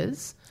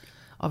markers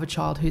of a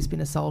child who's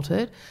been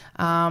assaulted,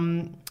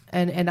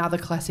 and other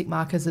classic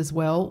markers as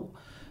well.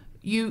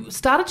 You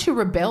started to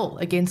rebel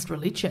against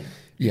religion.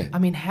 Yeah.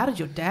 How did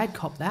your dad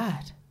cop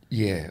that?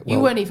 Yeah. Well,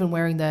 you weren't even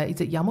wearing is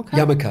it yarmulke?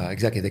 Yarmulke,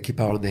 exactly, the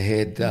kippah on the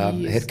head,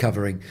 head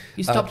covering.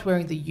 You stopped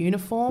wearing the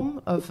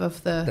uniform of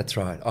the... That's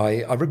right.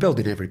 I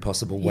rebelled in every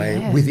possible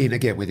way within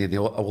the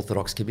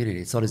Orthodox community.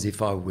 It's not as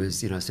if I was,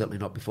 certainly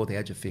not before the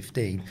age of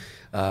 15.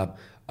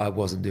 I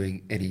wasn't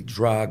doing any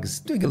drugs,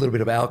 doing a little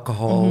bit of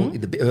alcohol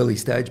in the early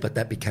stage, but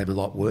that became a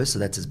lot worse, so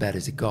that's as bad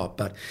as it got.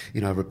 But,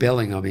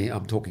 rebelling,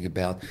 I'm talking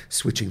about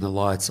switching the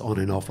lights on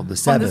and off on the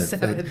Sabbath.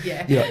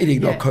 Eating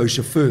not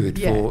kosher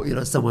food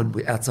for, someone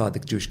outside the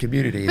Jewish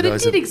community. But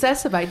it did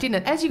exacerbate, didn't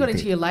it? As you got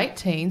into your late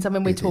teens,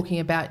 we're talking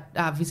about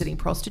visiting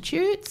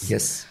prostitutes.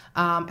 Yes.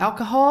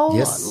 Alcohol,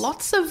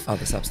 lots of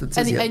other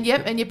substances, and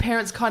your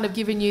parents kind of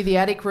giving you the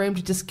attic room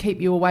to just keep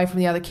you away from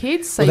the other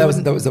kids. So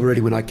that was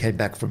already when I came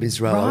back from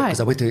Israel, because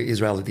I went to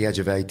Israel at the age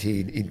of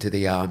 18 into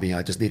the army.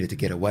 I just needed to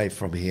get away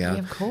from here,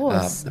 of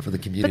course, from the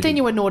community. But then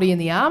you were naughty in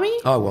the army.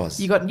 I was.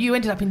 You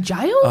ended up in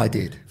jail. I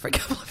did for a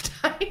couple of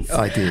days.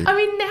 I did.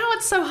 Now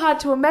it's so hard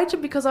to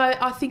imagine because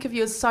I think of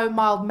you as so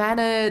mild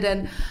mannered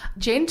and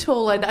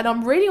gentle, and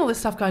I'm reading all this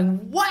stuff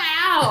going,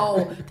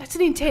 wow, that's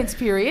an intense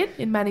period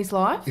in Manny's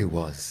life. It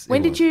was.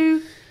 When did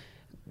you?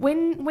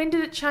 When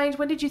did it change?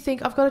 When did you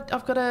think I've got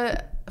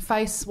to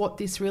face what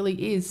this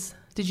really is?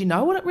 Did you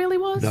know what it really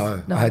was?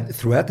 No.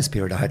 Throughout this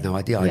period, I had no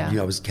idea. I knew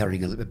I was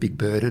carrying a big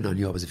burden. I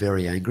knew I was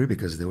very angry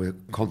because there were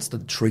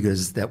constant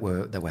triggers that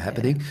were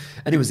happening,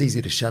 and it was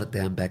easy to shut it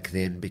down back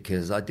then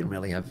because I didn't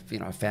really have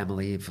a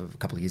family for a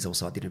couple of years.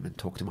 Also, I didn't even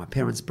talk to my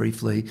parents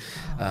briefly,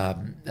 we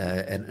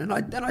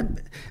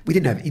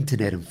didn't have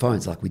internet and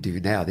phones like we do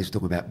now. This was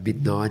talking about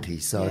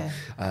mid-90s, so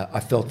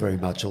I felt very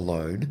much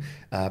alone,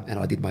 and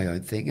I did my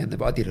own thing, and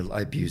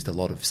I abused a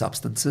lot of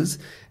substances,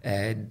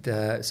 and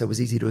so it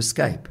was easy to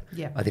escape.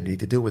 Yeah. I didn't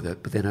need to deal with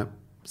it. But then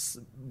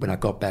when I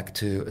got back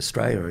to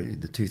Australia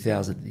in the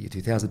year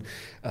 2000,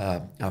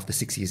 after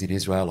 6 years in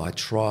Israel, I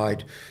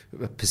tried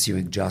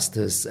pursuing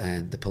justice,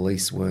 and the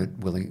police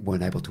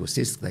weren't able to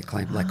assist. They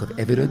claimed lack of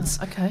evidence.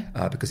 Okay.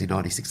 Because in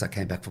 96 I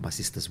came back for my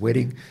sister's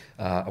wedding.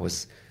 I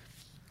was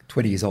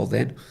 20 years old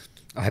then.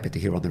 I happened to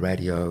hear on the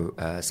radio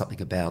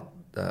something about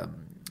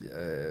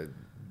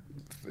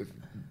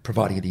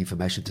providing any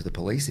information to the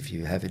police if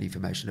you have any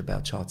information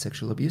about child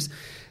sexual abuse.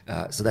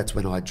 So that's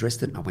when I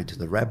addressed it, and I went to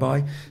the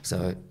rabbi.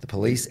 So the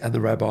police and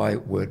the rabbi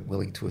weren't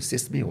willing to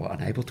assist me, or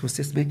unable to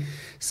assist me.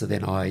 So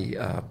then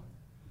I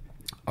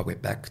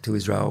went back to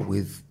Israel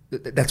with...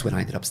 That's when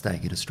I ended up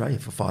staying in Australia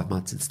for 5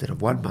 months instead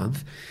of 1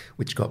 month,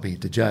 which got me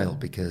into jail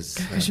because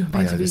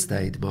I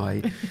overstayed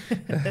my...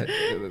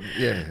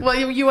 yeah. Well,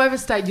 you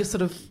overstayed your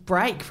sort of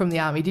break from the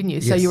army, didn't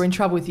you? So Yes. you were in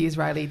trouble with the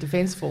Israeli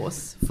Defence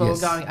Force for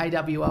Yes. going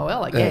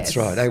AWOL, I guess. That's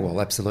right,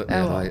 AWOL, absolutely.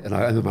 AWOL. And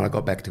I when I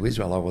got back to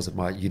Israel,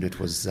 my unit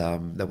was,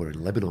 they were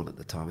in Lebanon at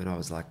the time, and I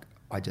was like,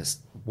 I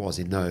just was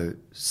in no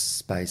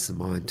space of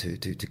mind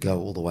to go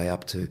all the way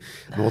up to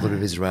northern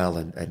of Israel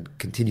and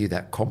continue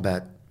that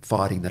combat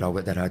fighting that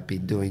I'd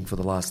been doing for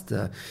the last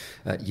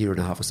year and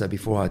a half or so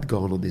before I'd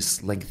gone on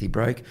this lengthy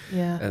break.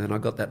 Yeah. And then I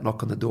got that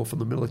knock on the door from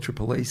the military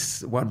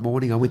police one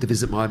morning. I went to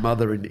visit my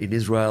mother in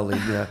Israel,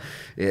 and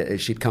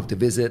she'd come to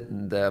visit,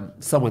 and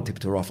someone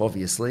tipped her off,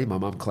 obviously. My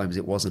mum claims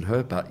it wasn't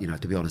her, but,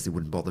 to be honest, it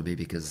wouldn't bother me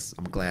because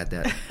I'm glad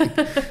that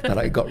that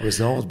it got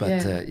resolved.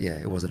 But,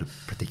 it wasn't a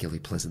particularly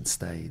pleasant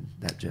stay in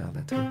that jail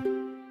that time.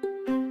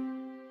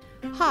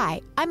 Hi,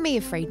 I'm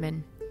Mia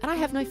Friedman, and I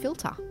have no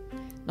filter.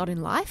 Not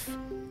in life,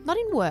 not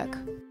in work,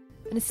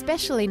 and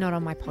especially not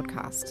on my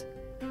podcast.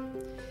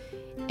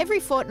 Every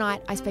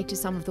fortnight, I speak to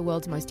some of the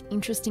world's most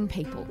interesting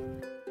people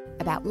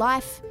about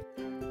life,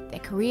 their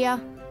career,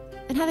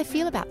 and how they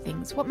feel about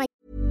things.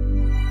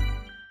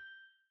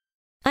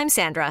 I'm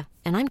Sandra,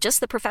 and I'm just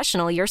the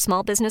professional your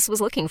small business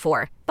was looking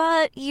for.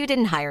 But you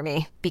didn't hire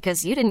me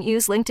because you didn't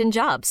use LinkedIn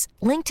Jobs.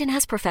 LinkedIn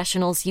has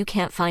professionals you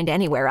can't find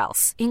anywhere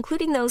else,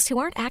 including those who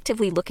aren't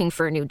actively looking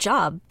for a new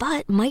job,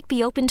 but might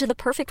be open to the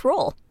perfect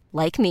role,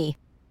 like me.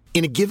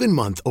 In a given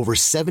month, over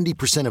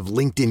 70% of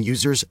LinkedIn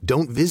users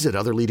don't visit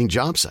other leading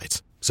job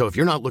sites. So if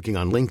you're not looking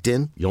on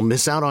LinkedIn, you'll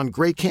miss out on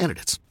great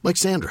candidates like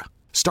Sandra.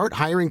 Start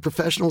hiring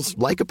professionals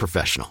like a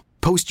professional.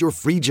 Post your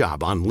free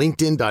job on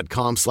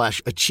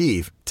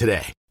linkedin.com/achieve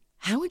today.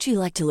 How would you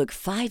like to look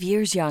 5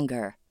 years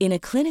younger? In a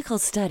clinical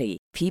study,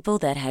 people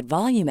that had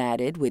volume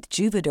added with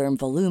Juvederm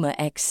Voluma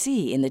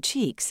XC in the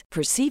cheeks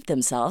perceived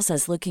themselves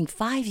as looking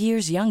 5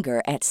 years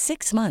younger at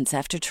 6 months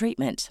after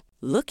treatment.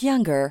 Look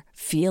younger,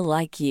 feel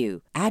like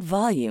you. Add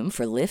volume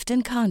for lift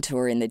and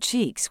contour in the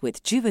cheeks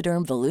with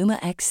Juvederm Voluma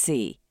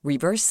XC.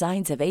 Reverse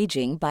signs of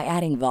aging by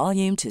adding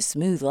volume to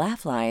smooth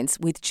laugh lines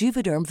with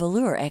Juvederm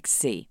Volure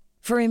XC.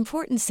 For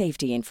important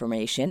safety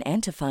information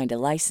and to find a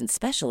licensed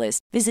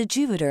specialist, visit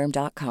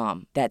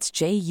Juvederm.com. That's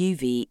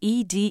JUVEDERM.com.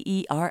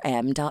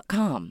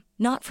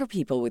 Not for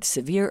people with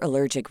severe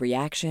allergic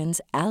reactions,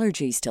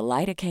 allergies to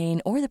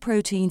lidocaine, or the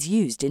proteins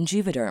used in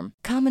Juvederm.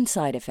 Common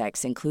side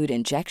effects include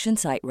injection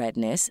site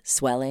redness,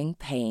 swelling,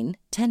 pain,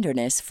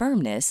 tenderness,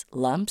 firmness,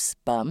 lumps,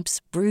 bumps,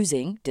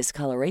 bruising,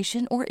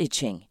 discoloration, or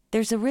itching.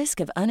 There's a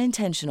risk of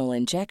unintentional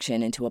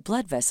injection into a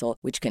blood vessel,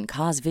 which can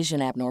cause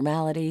vision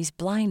abnormalities,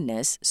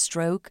 blindness,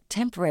 stroke,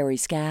 temporary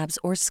scabs,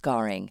 or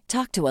scarring.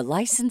 Talk to a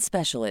licensed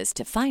specialist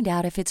to find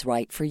out if it's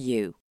right for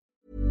you.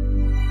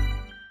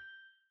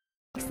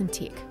 Makes them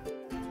tick.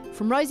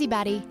 From Rosie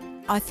Batty,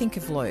 I think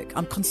of Luke.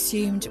 I'm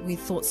consumed with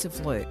thoughts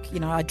of Luke.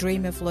 I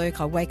dream of Luke.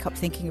 I wake up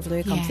thinking of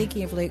Luke. Yeah. I'm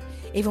thinking of Luke,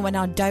 even when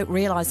I don't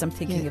realise I'm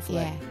thinking of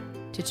Luke. Yeah.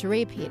 To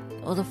Taria Pitt.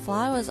 Well, the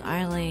fly was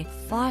only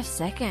 5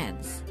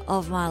 seconds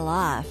of my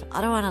life. I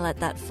don't want to let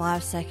that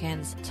 5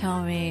 seconds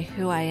tell me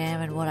who I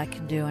am and what I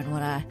can do and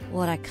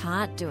what I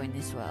can't do in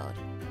this world.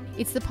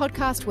 It's the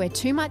podcast where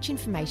too much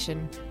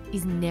information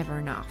is never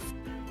enough.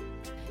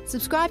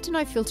 Subscribe to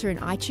No Filter in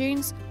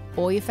iTunes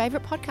or your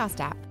favourite podcast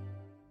app.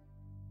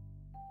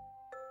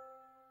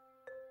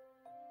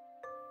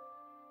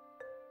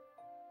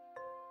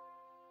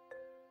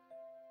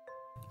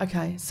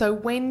 Okay, so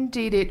when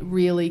did it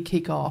really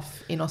kick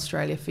off in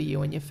Australia for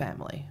you and your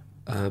family?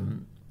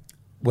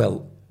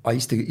 Well, I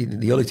used to, in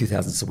the early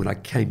 2000s, so when I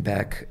came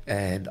back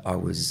and I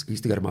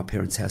used to go to my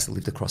parents' house that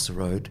lived across the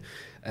road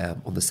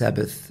on the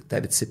Sabbath.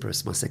 David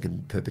Cyprus, my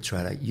second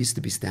perpetrator, used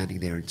to be standing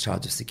there in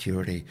charge of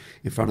security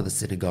in front of the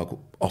synagogue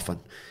often.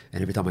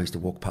 And every time I used to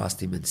walk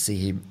past him and see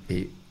him,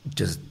 he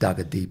just dug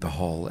a deeper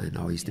hole, and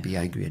I used to be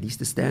angry. And he used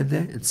to stand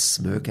there and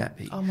smirk at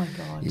me. Oh, my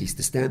God. He used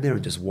to stand there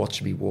and just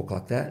watch me walk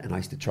like that, and I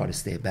used to try to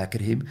stare back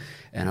at him,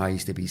 and I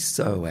used to be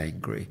so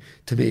angry.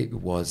 To me,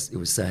 it was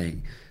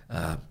saying...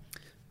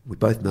 we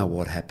both know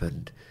what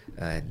happened,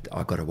 and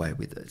I got away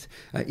with it.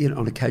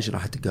 On occasion, I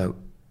had to go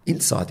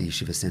inside the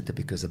yeshiva centre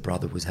because a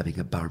brother was having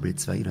a bar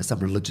mitzvah, some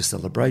religious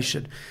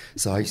celebration.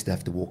 So I used to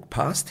have to walk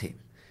past him,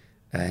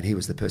 and he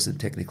was the person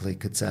technically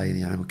could say,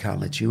 we can't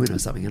let you in or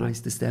something. And I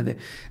used to stand there,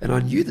 and I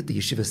knew that the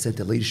yeshiva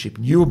centre leadership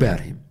knew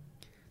about him.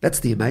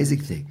 That's the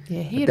amazing thing.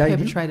 Yeah, he had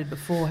perpetrated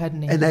before,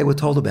 hadn't he? And they were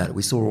told about it.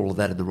 We saw all of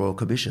that in the Royal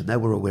Commission. They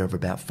were aware of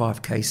about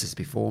 5 cases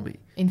before me.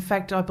 In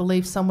fact, I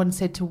believe someone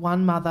said to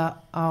one mother,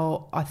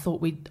 I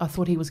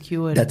thought he was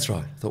cured. That's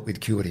right. I thought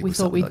we'd cured him. We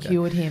thought we'd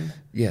cured him.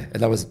 Yeah,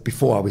 and that was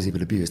before I was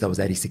even abused. That was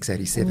 86,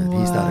 87. Wow.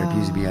 He started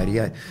abusing me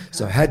 88.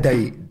 So had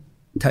they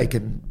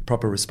taken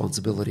proper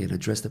responsibility and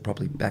addressed it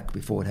properly back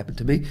before it happened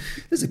to me,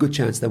 there's a good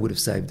chance they would have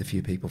saved a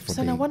few people from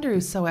So no wonder he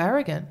was so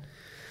arrogant.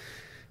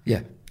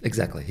 Yeah,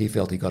 exactly. He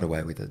felt he got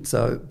away with it.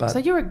 So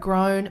you're a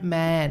grown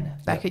man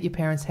back at your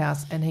parents'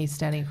 house and he's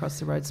standing across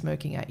the road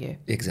smirking at you.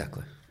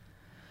 Exactly.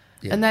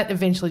 Yeah. And that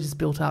eventually just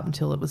built up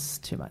until it was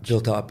too much.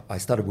 Built up. I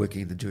started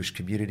working in the Jewish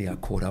community. I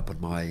caught up on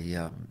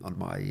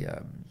my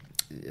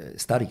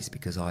studies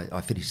because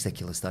I finished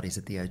secular studies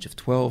at the age of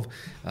 12.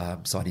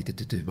 So I needed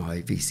to do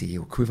my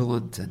VCE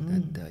equivalent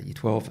and Year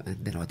 12.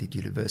 And then I did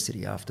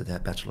university after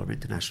that, Bachelor of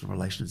International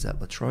Relations at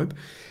La Trobe.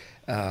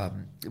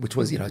 Which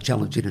was, a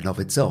challenge in and of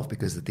itself,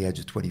 because at the age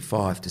of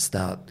 25 to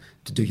start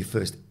to do your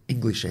first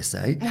English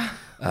essay,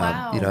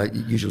 Wow.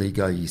 usually you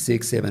go year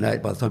 6, 7,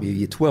 8. By the time you're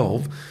year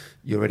 12,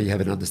 you already have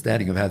an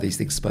understanding of how these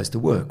things are supposed to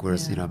work.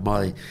 Whereas,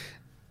 my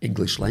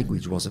English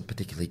language wasn't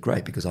particularly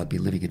great because I'd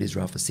been living in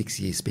Israel for 6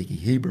 years speaking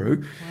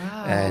Hebrew.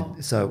 Wow.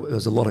 And so it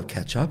was a lot of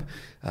catch up.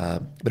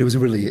 But it was a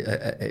really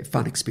a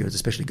fun experience,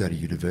 especially going to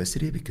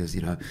university, because,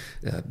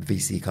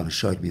 VC kind of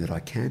showed me that I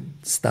can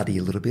study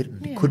a little bit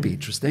and it could be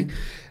interesting.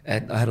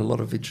 And I had a lot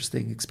of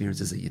interesting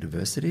experiences at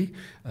university.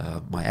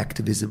 My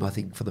activism, I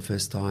think, for the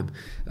first time,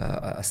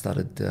 I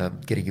started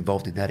getting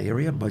involved in that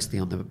area, mostly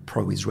on the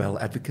pro-Israel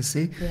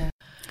advocacy. Yeah.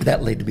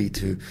 That led me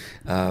to,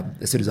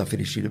 as soon as I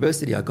finished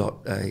university, I got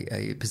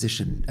a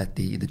position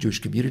in the Jewish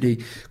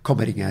community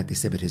combating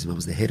anti-Semitism. I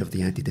was the head of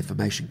the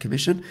Anti-Defamation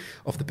Commission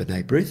of the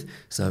B'nai B'rith,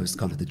 so it was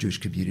kind of the Jewish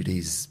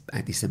community's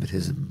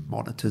anti-Semitism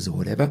monitors or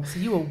whatever. So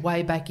you were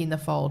way back in the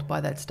fold by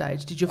that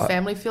stage. Did your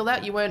family feel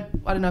that? You weren't,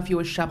 I don't know if you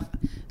were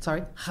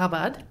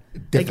Chabad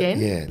again?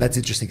 Yeah, that's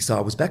interesting. So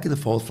I was back in the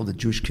fold from the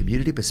Jewish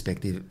community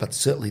perspective, but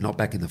certainly not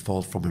back in the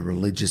fold from a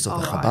religious or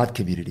the Chabad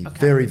community. Okay.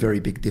 Very, very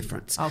big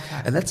difference.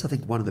 Okay. And that's, I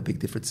think, one of the big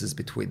differences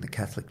between the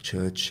Catholic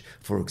Church,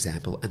 for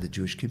example, and the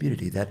Jewish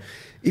community, that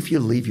if you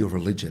leave your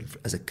religion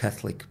as a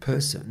Catholic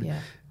person,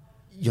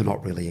 you're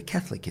not really a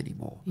Catholic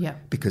anymore,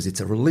 because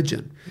it's a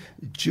religion.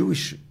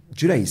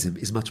 Judaism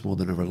is much more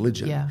than a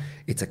religion. Yeah.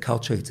 It's a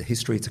culture, it's a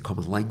history, it's a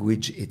common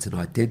language, it's an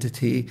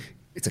identity,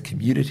 it's a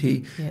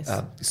community. Yes.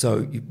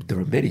 There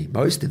are many,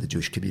 most in the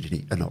Jewish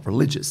community are not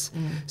religious.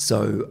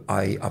 So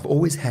I've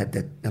always had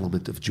that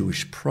element of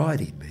Jewish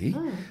pride in me.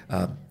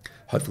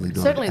 Hopefully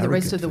not. Certainly the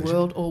rest of the version.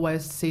 world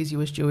always sees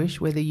you as Jewish,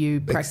 whether you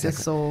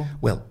practice or...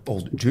 Well, all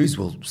Jews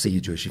will see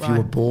you Jewish. If you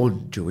were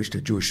born Jewish to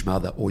a Jewish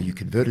mother, or you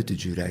converted to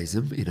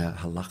Judaism in a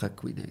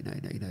halakhic,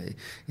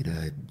 in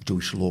a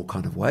Jewish law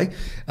kind of way,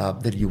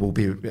 then you will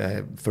be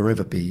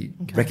forever be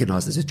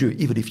recognised as a Jew.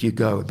 Even if you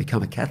go and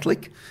become a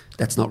Catholic,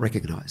 that's not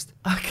recognised.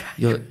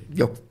 Okay.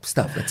 You're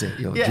stuff, that's it.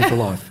 You're Jew for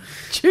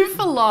life. Jew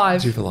for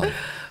life. Jew for life.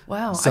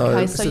 Wow. So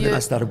okay. then I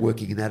started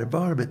working in that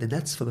environment, and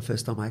that's for the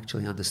first time I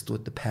actually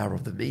understood the power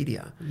of the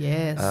media.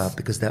 Yes.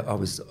 Because I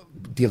was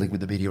dealing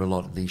with the media a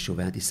lot on the issue of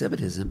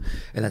anti-Semitism,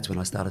 and that's when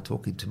I started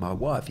talking to my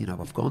wife.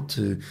 I've gone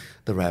to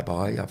the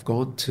rabbi, I've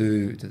gone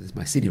to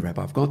my senior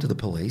rabbi, I've gone to the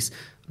police,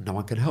 no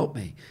one can help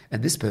me.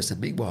 And this person,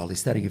 meanwhile,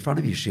 is standing in front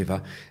of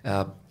yeshiva,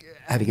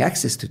 having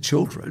access to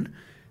children.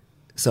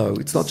 So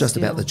it's not just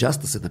about the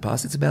justice in the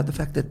past, it's about the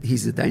fact that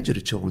he's a danger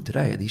to children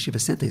today, and the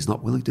Yeshiva Center is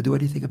not willing to do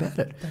anything about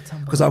it.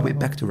 Because I went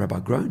back to Rabbi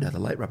Groner, the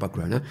late Rabbi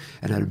Groner,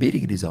 and had a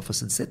meeting in his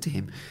office and said to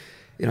him,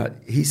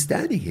 he's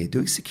standing here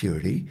doing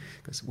security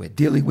because we're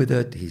dealing with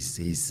it. He's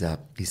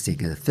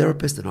seeing a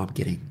therapist and I'm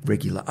getting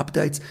regular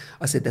updates.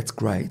 I said, that's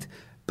great,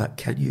 but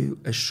can you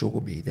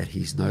assure me that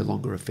he's no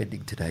longer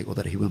offending today, or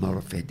that he will not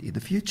offend in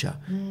the future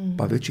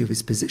by virtue of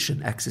his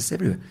position, access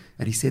everywhere?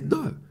 And he said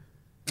no.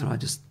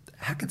 And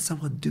how can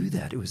someone do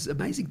that? It was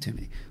amazing to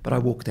me. But I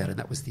walked out and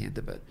that was the end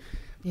of it.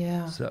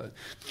 Yeah. But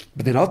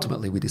then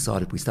ultimately we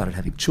started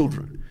having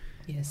children.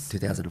 Yes.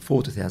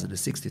 2004,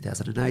 2006,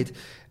 2008.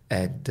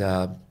 And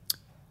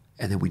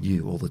then we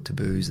knew all the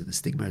taboos and the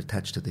stigma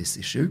attached to this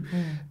issue.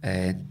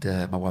 And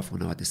my wife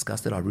and I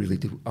discussed it. I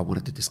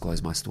wanted to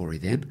disclose my story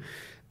then,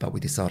 but we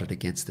decided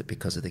against it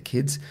because of the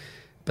kids.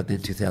 But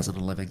then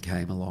 2011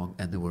 came along,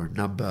 and there were a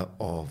number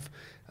of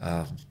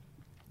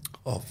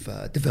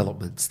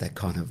developments that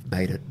kind of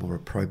made it more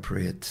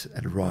appropriate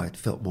and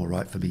felt more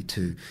right for me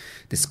to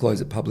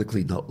disclose it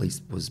publicly, not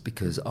least was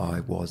because I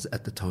was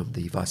at the time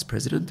the Vice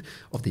President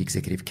of the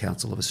Executive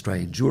Council of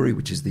Australian Jewry,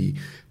 which is the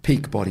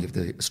peak body of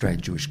the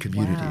Australian Jewish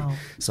community. Wow.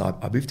 So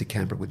I moved to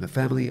Canberra with my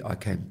family. I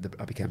became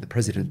the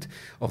President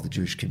of the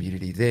Jewish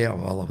community there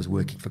while I was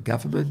working for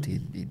government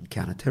in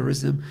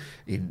counter-terrorism,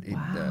 in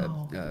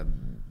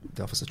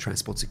the Office of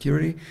Transport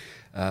Security.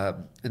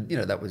 And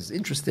that was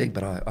interesting,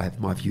 but I have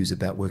my views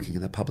about working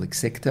in the public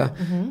sector,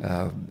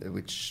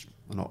 which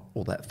are not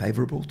all that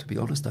favourable, to be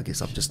honest. I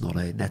guess I'm just not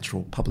a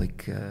natural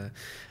public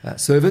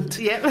servant.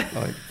 Yep.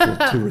 I feel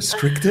too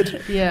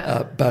restricted.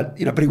 Yeah. But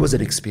it was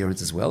an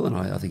experience as well, and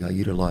I think I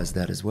utilised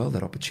that as well,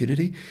 that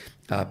opportunity.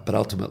 But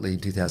ultimately in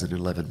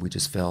 2011,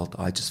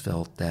 I just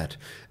felt that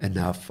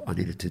enough.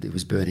 It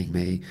was burning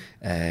me,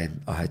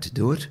 and I had to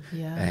do it.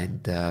 Yeah.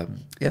 And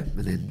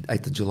then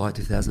 8th of July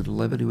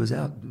 2011, it was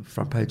out,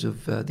 front page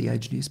of the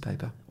Age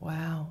newspaper.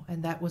 Wow.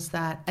 And that was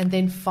that. And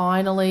then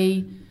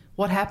finally,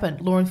 What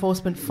happened? Law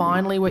enforcement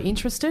finally were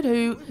interested?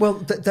 Well,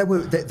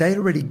 they had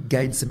already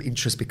gained some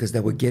interest because they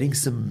were getting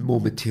some more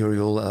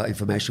material,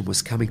 information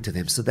was coming to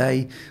them. So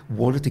they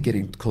wanted to get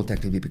in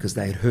contact with me because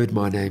they had heard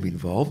my name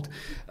involved.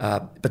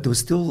 But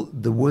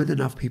there weren't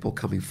enough people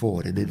coming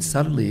forward. And then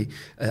suddenly,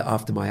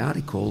 after my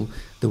article,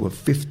 there were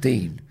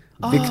 15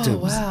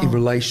 victims in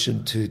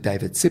relation to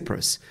David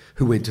Cyprus,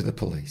 who went to the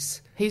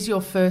police. He's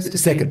your first...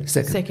 Second.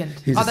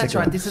 That's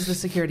right. This is the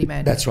security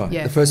man. That's right.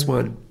 Yeah. The first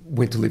one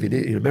went to live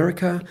in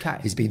America. Okay.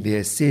 He's been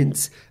there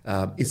since.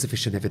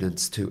 Insufficient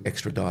evidence to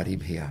extradite him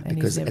here. And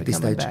because he's never at this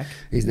coming stage, back.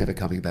 he's never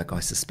coming back,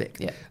 I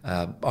suspect. Yeah.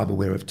 I'm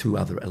aware of 2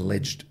 other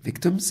alleged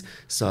victims.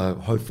 So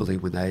hopefully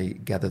when they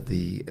gather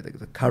the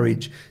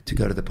courage to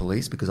go to the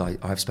police, because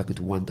I've spoken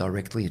to one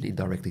directly and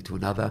indirectly to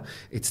another,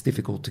 it's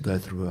difficult to go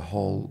through a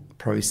whole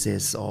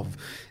process of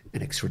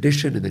an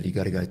extradition, and then you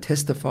got to go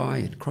testify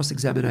and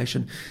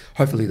cross-examination.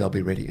 Hopefully they'll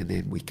be ready, and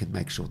then we can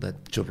make sure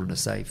that children are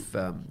safe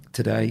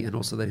today, and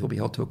also that he'll be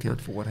held to account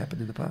for what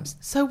happened in the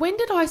past. So when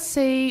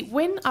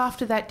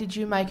after that did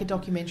you make a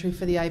documentary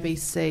for the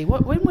ABC?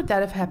 When would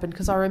that have happened?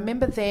 Because I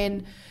remember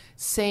then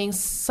seeing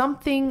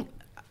something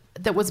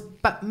that was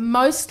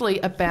mostly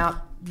about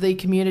the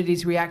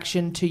community's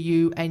reaction to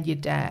you and your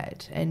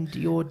dad. And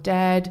your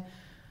dad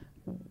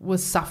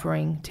was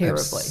suffering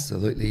terribly.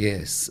 Absolutely,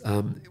 yes.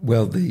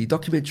 Well, the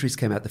documentaries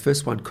came out. The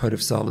first one, Code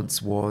of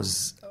Silence,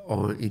 was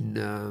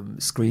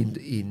screened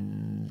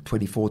in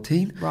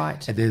 2014.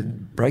 Right. And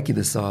then Breaking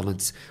the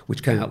Silence,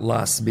 which came out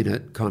last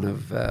minute kind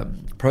of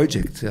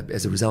project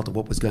as a result of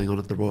what was going on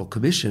at the Royal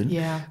Commission.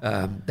 Yeah.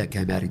 That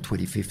came out in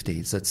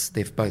 2015. So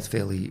they're both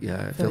fairly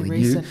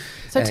recent. new.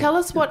 So tell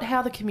us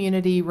how the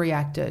community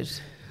reacted.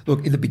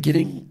 Look, in the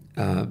beginning,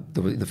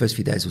 in the first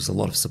few days, there was a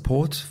lot of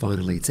support.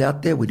 Finally, it's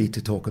out there. We need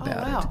to talk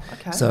about it.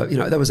 Okay. So,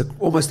 that was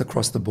almost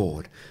across the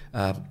board.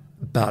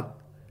 But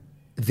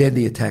then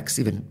the attacks,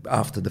 even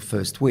after the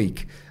first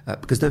week,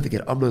 because don't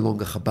forget, I'm no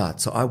longer Chabad,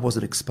 so I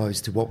wasn't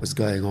exposed to what was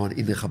going on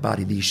in the Chabad,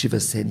 in the yeshiva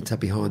center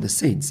behind the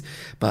scenes.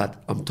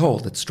 But I'm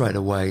told that straight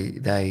away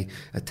they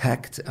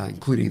attacked,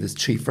 including this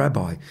chief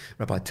rabbi,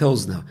 Rabbi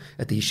Telsner,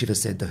 at the yeshiva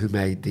center, who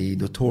made the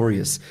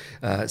notorious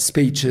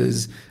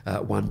speeches,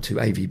 one to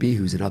AVB,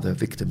 who's another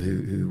victim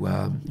who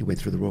went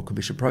through the Royal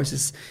Commission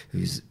process,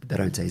 they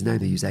don't say his name,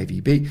 they use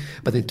AVB,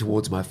 but then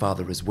towards my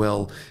father as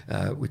well,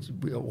 which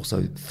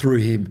also through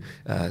him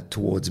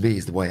towards me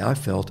is the way I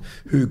felt.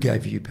 Who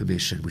gave you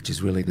permission, which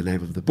is really the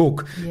name of the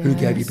book? Yes. Who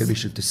gave you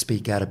permission to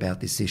speak out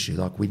about this issue?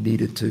 Like, we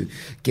needed to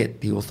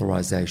get the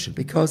authorization,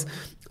 because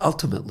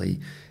ultimately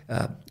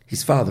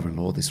his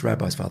father-in-law, this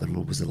rabbi's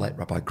father-in-law, was the late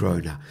Rabbi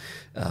Groner.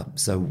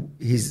 So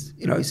his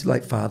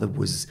late father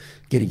was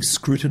getting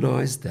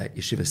scrutinized. That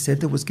yeshiva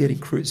center was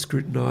getting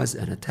scrutinized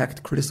and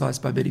attacked,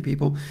 criticized by many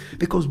people,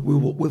 because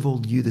we've all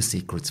knew the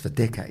secrets for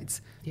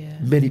decades. Yeah.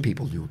 Many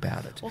people knew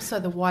about it. Also,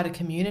 the wider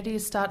community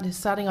is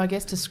starting, I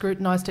guess, to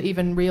scrutinize, to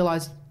even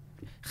realize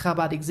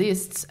Chabad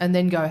exists, and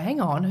then go, hang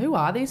on, who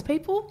are these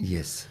people?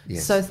 Yes.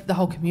 So the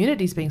whole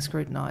community is being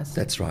scrutinized.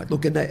 That's right.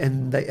 Look,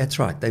 and that's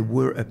right. They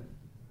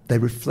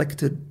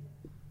reflected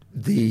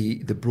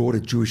the broader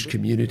Jewish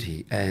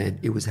community, and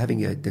it was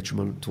having a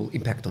detrimental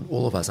impact on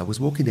all of us. I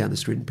was walking down the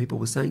street and people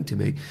were saying to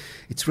me,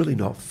 it's really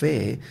not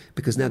fair,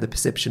 because now the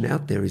perception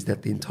out there is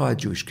that the entire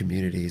Jewish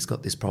community has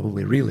got this problem,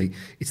 where really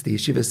it's the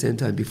yeshiva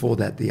center, and before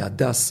that the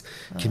Adas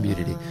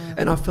community.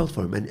 And I felt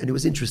for him, and it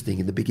was interesting.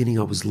 In the beginning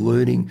I was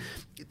learning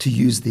to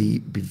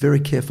be very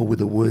careful with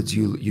the words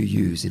you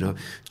use,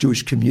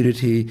 Jewish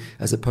community,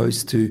 as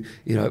opposed to,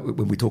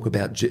 when we talk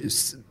about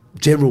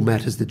general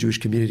matters, the Jewish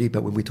community,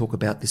 but when we talk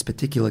about this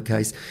particular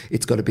case,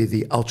 it's got to be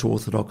the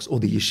ultra-Orthodox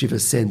or the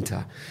yeshiva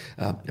center,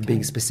 and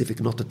being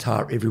specific, not to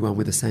tar everyone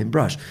with the same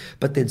brush.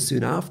 But then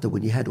soon after,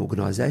 when you had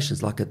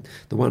organisations like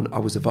the one I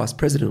was a vice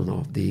president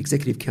of, the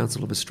Executive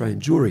Council of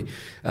Australian Jewry,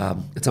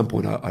 at some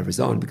point I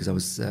resigned because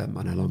I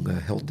no longer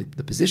held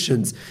the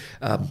positions.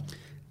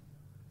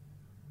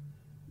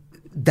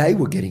 They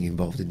were getting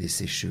involved in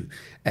this issue,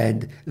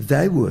 and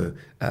they were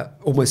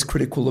almost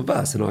critical of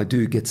us. And I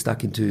do get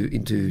stuck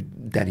into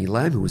Danny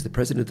Lamb, who was the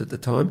president at the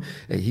time.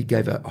 He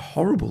gave a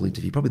horrible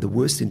interview, probably the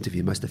worst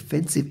interview, most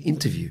offensive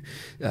interview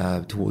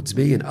towards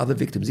me and other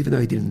victims, even though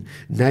he didn't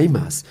name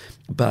us.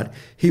 But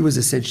he was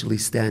essentially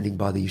standing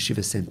by the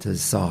yeshiva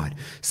center's side,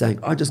 saying,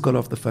 I just got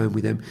off the phone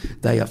with them.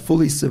 They are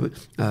fully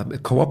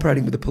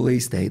cooperating with the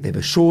police. They've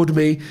assured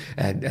me,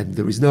 and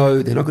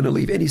they're not going to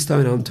leave any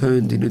stone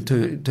unturned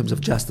in terms of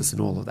justice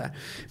and all of that.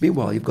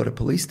 Meanwhile, you've got a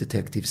police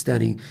detective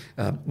standing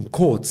in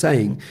court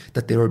saying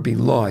that there have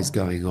been lies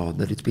going on,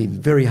 that it's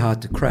been very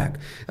hard to crack.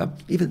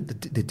 Even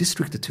the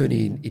district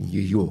attorney in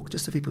New York,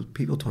 just so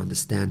people to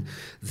understand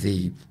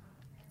the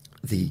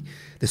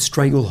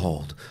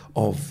stranglehold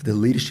of the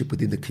leadership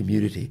within the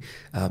community.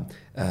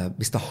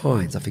 Mr.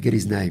 Hines, I forget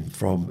his name,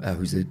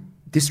 who's a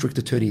district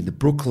attorney in the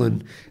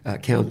Brooklyn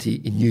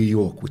County in New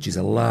York, which is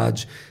a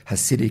large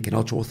Hasidic and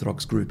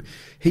ultra-Orthodox group.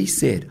 He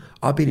said,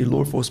 I've been in law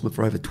enforcement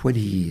for over 20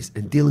 years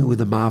and dealing with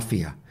the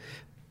mafia,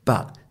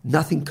 but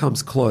Nothing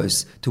comes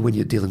close to when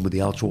you're dealing with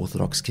the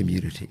ultra-Orthodox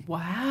community.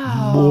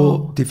 Wow.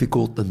 More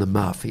difficult than the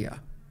mafia.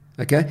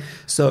 Okay?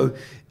 So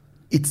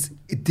it's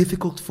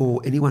difficult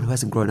for anyone who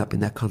hasn't grown up in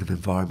that kind of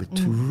environment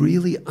to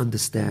really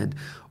understand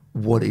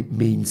what it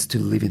means to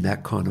live in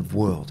that kind of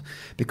world,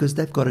 because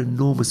they've got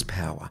enormous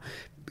power.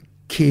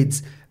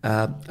 Kids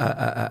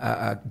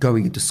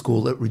going into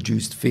school at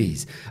reduced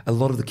fees. A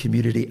lot of the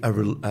community are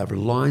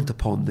reliant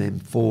upon them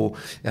for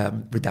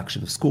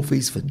reduction of school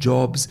fees, for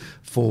jobs,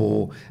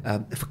 for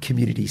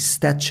community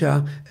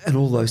stature, and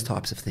all those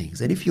types of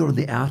things. And if you're on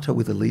the outer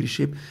with the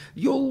leadership,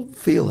 you'll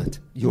feel it.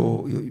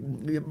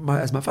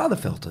 As my father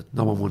felt it.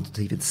 No one wanted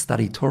to even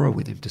study Torah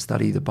with him, to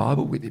study the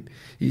Bible with him.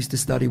 He used to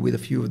study with a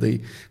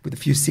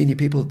few senior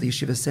people at the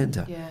Yeshiva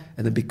Center. Yeah.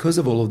 And then because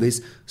of all of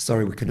this,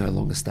 sorry, we can no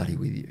longer study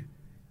with you.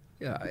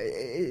 Yeah,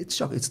 it's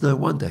shocking. It's no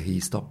wonder he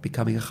stopped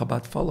becoming a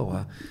Chabad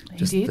follower.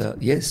 He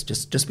did? Yes,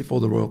 just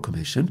before the Royal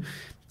Commission.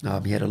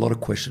 He had a lot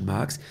of question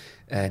marks,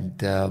 and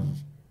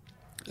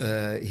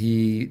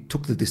he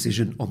took the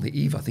decision on the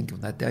eve, I think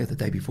on that day or the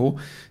day before,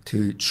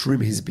 to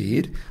trim his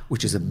beard,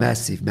 which is a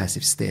massive,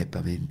 massive step.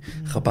 I mean,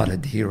 Chabad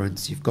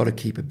adherents, you've got to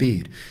keep a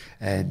beard.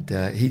 And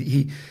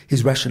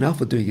his rationale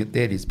for doing it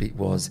then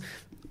was,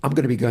 I'm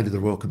going to be going to the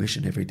Royal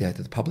Commission every day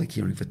to the public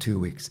hearing for 2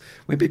 weeks.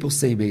 When people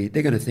see me,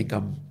 they're going to think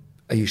I'm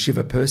a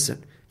yeshiva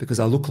person because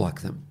I look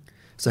like them.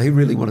 So he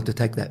really wanted to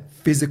take that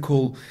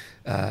physical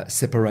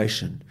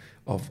separation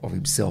of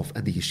himself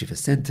and the yeshiva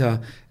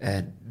center,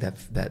 and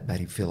that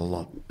made him feel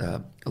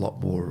a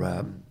lot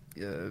more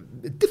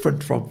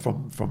different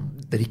from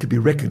that he could be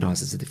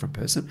recognized as a different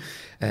person.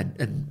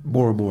 And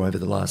more and more over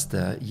the last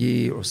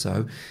year or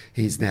so,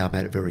 he's now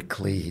made it very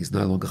clear he's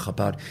no longer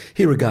Chabad.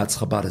 He regards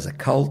Chabad as a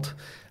cult.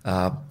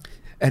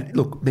 And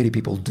look, many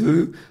people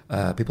do.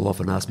 People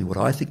often ask me what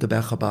I think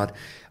about Chabad.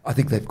 I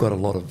think they've got a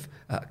lot of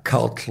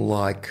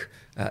cult-like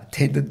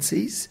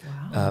tendencies,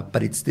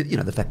 but it's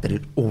the fact that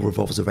it all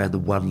revolves around the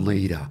one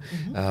leader.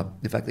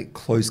 The fact that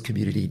closed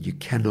community, you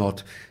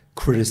cannot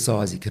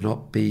criticize, you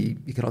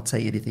cannot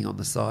say anything on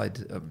the side,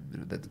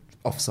 that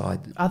offside.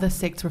 Other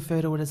sects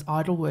refer to it as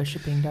idol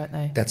worshipping, don't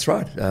they? That's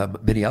right.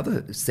 Many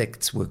other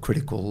sects were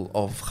critical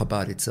of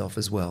Chabad itself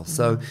as well.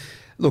 So,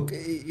 look,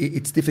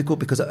 it's difficult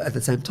because at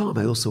the same time,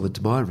 I also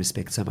admire and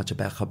respect so much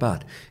about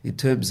Chabad in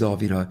terms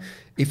of,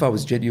 if I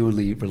was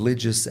genuinely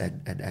religious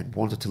and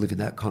wanted to live in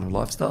that kind of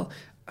lifestyle,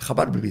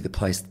 Chabad would be the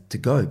place to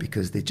go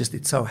because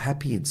it's so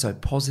happy and so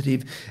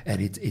positive,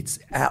 and it's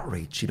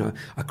outreach.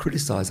 I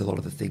criticize a lot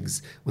of the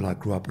things when I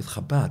grew up with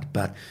Chabad,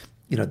 but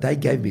they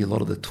gave me a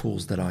lot of the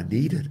tools that I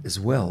needed as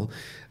well,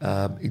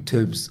 in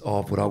terms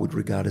of what I would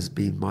regard as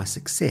being my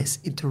success,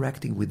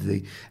 interacting with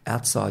the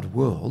outside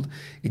world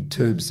in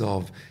terms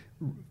of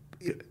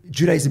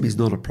Judaism is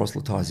not a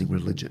proselytizing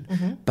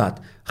religion, but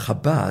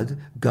Chabad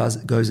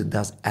goes and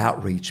does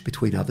outreach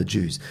between other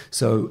Jews.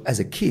 So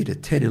as a kid, a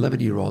 10,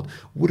 11-year-old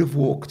would have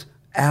walked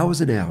hours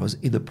and hours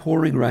in the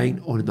pouring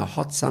rain or in the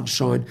hot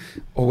sunshine,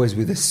 always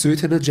with a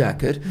suit and a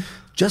jacket,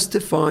 just to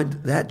find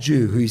that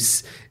Jew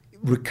who's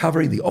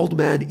recovering, the old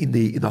man in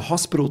the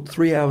hospital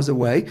 3 hours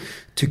away,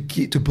 to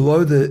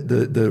blow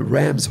the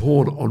ram's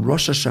horn on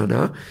Rosh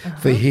Hashanah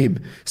for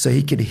him, so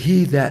he can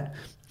hear that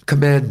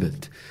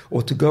commandment,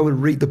 or to go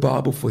and read the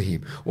Bible for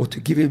him, or to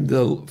give him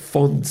the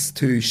fonts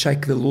to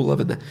shake the lulav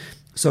and that.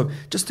 So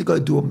just to go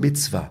do a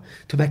mitzvah,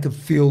 to make them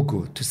feel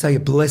good, to say a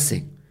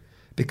blessing,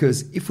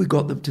 because if we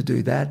got them to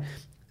do that,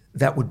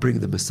 that would bring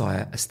the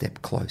Messiah a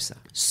step closer.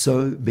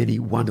 So many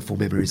wonderful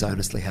memories I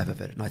honestly have of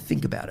it, and I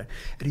think about it,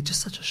 and it's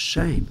just such a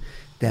shame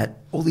that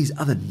all these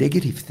other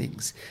negative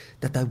things,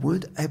 that they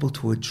weren't able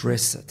to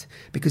address it.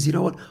 Because you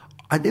know what?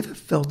 I never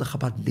felt that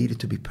Chabad needed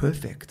to be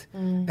perfect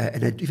and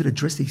even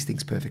address these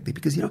things perfectly,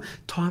 because,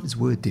 times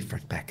were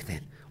different back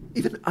then.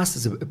 Even us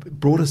as a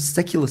broader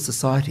secular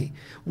society,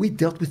 we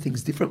dealt with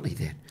things differently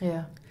then.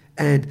 Yeah.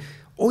 And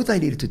all they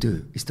needed to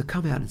do is to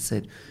come out and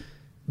say,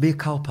 mea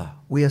culpa,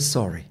 we are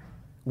sorry.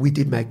 We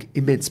did make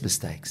immense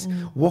mistakes.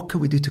 What can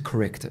we do to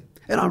correct it?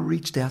 And I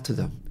reached out to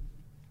them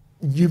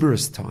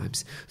numerous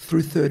times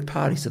through third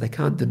parties, so they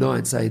can't deny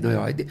and say,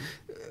 no, I did.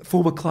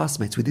 Former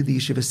classmates within the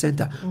Yeshiva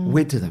Center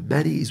went to them.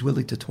 Manny is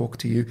willing to talk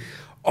to you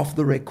off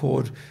the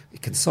record. He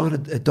can sign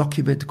a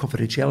document, a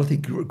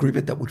confidentiality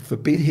agreement that would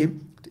forbid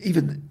him to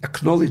even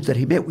acknowledge that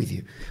he met with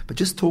you. But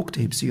just talk to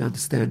him so you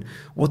understand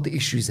what the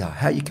issues are,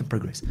 how you can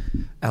progress.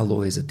 Our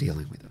lawyers are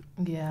dealing with it.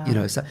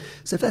 Yeah. So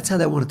if that's how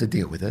they wanted to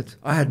deal with it,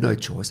 I had no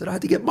choice. And I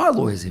had to get my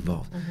lawyers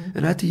involved.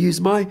 And I had to use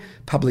my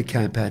public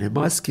campaign and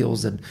my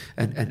skills and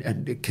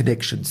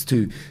connections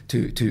to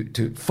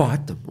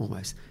fight them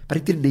almost. But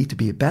it didn't need to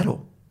be a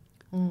battle.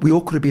 We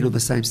all could have been on the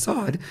same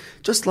side,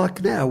 just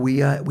like now we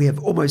have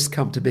almost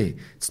come to be.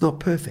 It's not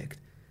perfect.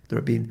 There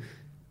have been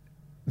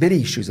many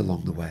issues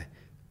along the way,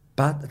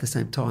 but at the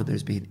same time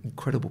there's been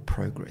incredible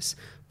progress,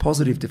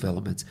 positive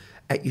developments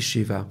at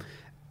Yeshiva,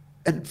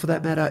 and for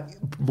that matter,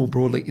 more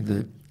broadly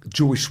in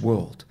Jewish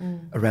world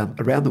around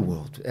the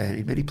world and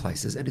in many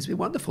places. And it's been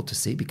wonderful to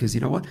see because,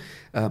 you know what,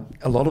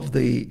 a lot of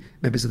the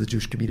members of the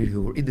Jewish community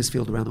who are in this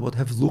field around the world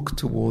have looked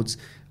towards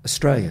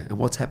Australia and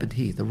what's happened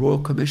here. The Royal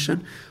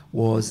Commission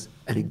was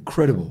an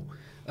incredible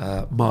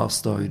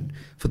milestone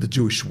for the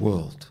Jewish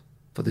world.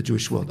 For the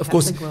Jewish world, of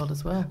course, world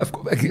as well.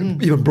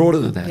 Even broader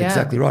than that,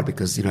 exactly right.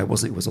 Because it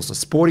was also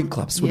sporting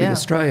clubs within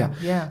Australia.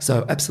 Yeah.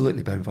 So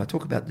absolutely, but if I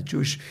talk about the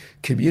Jewish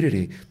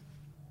community,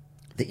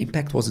 the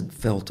impact wasn't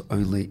felt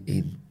only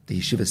in the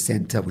Yeshiva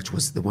Centre, which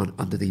was the one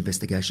under the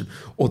investigation,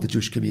 or the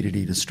Jewish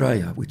community in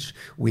Australia, which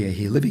we are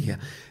here living here.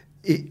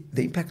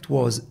 The impact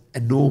was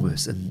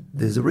enormous, and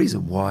there's a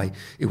reason why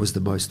it was the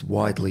most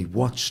widely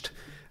watched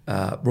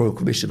Royal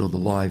Commission on the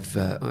live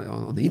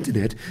on the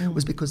internet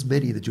was because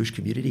many of the Jewish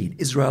community in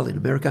Israel, in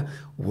America,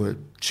 were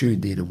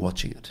tuned in and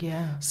watching it.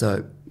 Yeah.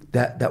 So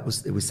it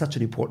was such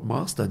an important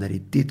milestone that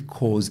it did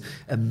cause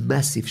a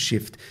massive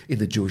shift in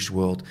the Jewish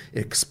world.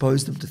 It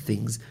exposed them to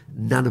things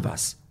none of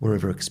us were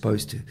ever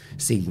exposed to.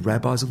 Seeing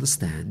rabbis on the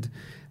stand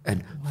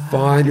and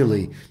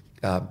finally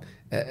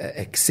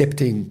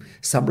accepting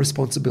some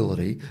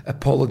responsibility,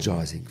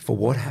 apologizing for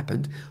what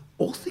happened.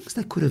 All things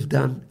they could have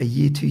done a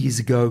year, 2 years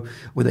ago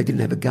when they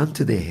didn't have a gun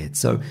to their head.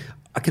 So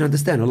I can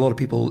understand a lot of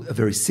people are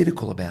very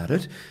cynical about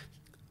it.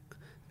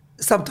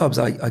 Sometimes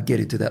I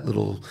get into that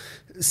little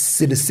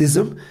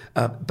cynicism,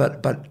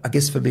 but I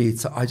guess for me,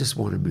 I just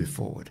want to move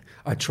forward.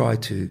 I try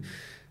to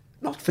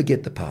not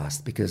forget the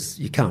past because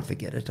you can't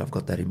forget it. I've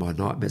got that in my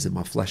nightmares and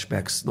my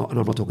flashbacks. And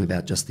I'm not talking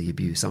about just the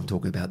abuse. I'm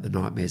talking about the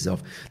nightmares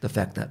of the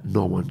fact that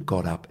no one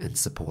got up and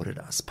supported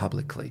us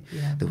publicly.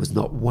 Yeah. There was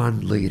not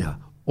one leader,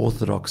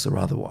 Orthodox or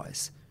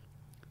otherwise,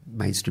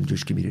 mainstream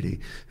Jewish community,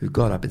 who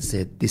got up and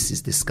said, this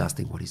is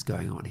disgusting what is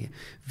going on here.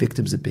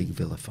 Victims are being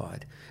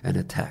vilified and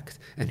attacked,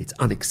 and it's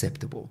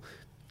unacceptable.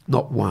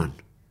 Not one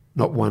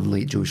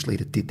Jewish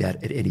leader did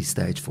that at any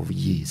stage for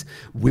years.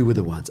 We were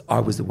the ones. I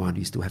was the one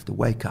who used to have to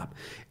wake up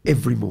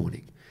every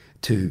morning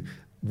to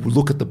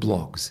look at the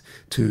blogs,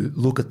 to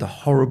look at the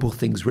horrible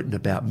things written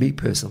about me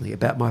personally,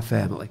 about my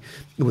family.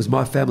 It was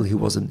my family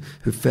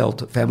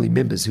family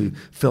members who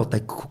felt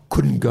they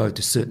couldn't go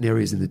to certain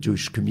areas in the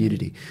Jewish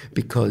community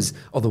because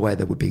of the way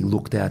they were being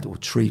looked at or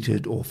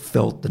treated, or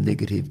felt the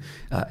negative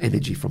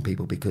energy from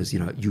people because,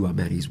 you are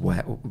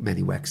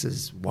Manny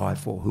Wax's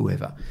wife or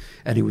whoever.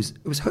 And it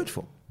was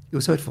hurtful. It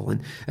was hurtful.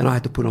 And I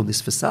had to put on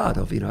this facade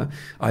of,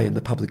 I am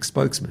the public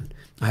spokesman.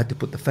 I had to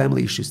put the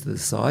family issues to the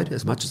side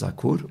as much as I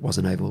could.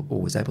 Wasn't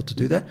always able to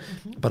do that.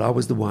 But I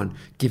was the one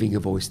giving a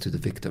voice to the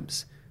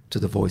victims, to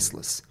the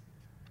voiceless.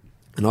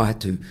 And I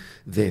had to,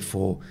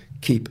 therefore,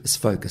 keep as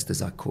focused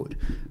as I could.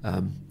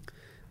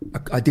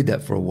 I did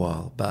that for a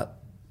while, but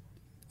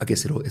I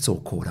guess it's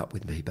all caught up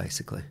with me,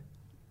 basically.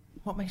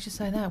 What makes you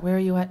say that? Where are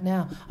you at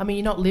now? I mean,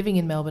 you're not living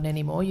in Melbourne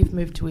anymore. You've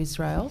moved to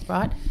Israel,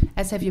 right?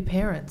 As have your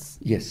parents.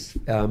 Yes.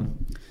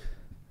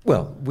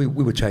 Well, we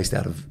were chased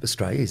out of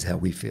Australia is how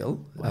we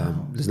feel.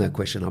 Wow. There's no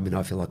question. I mean,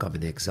 I feel like I'm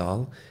in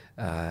exile.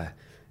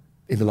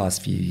 In the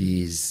last few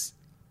years,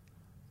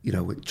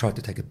 we tried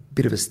to take a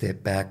bit of a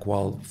step back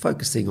while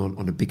focusing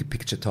on a bigger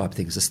picture type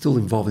things. I'm still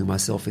involving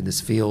myself in this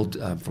field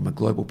from a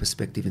global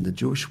perspective in the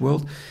Jewish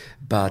world,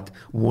 but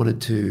wanted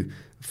to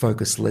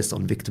focus less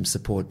on victim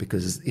support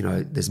because,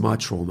 there's my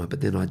trauma, but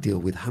then I deal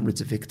with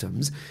hundreds of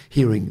victims,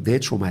 hearing their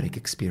traumatic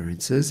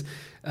experiences.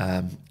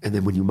 And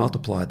then when you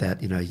multiply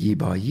that, year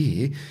by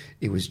year,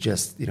 it was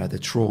just, the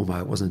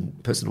trauma. It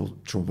wasn't personal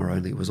trauma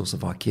only, it was also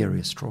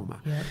vicarious trauma.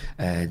 Yeah.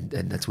 And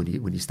that's when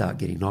you start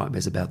getting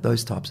nightmares about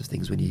those types of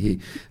things. When you hear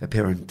a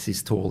parent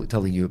is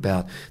telling you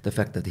about the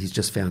fact that he's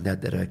just found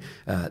out that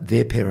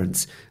their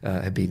parents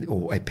have been,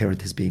 or a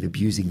parent has been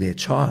abusing their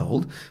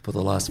child for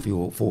the last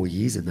 4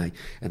 years, and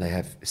they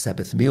have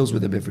Sabbath meals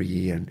with them every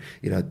year, and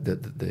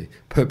the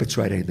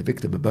perpetrator and the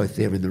victim are both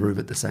there in the room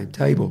at the same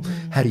table.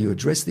 Mm-hmm. How do you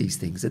address these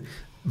things? And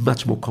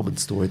much more common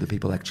story than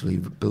people actually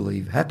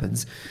believe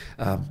happens.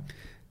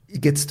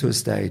 It gets to a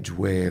stage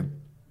where,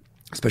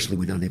 especially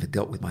when I never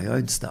dealt with my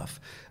own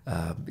stuff,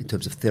 in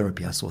terms of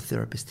therapy, I saw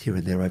therapists here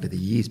and there over the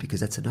years, because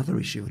that's another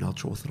issue in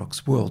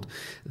ultra-Orthodox world,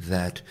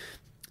 that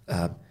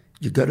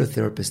you go to a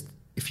therapist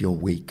if you're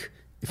weak,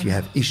 if you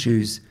have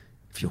issues,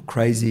 if you're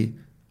crazy.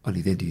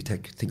 Only then do you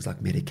take things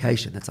like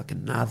medication. That's like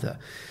another.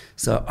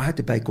 So I had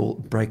to break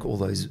all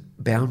those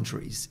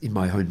boundaries in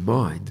my own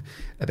mind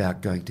about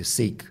going to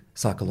seek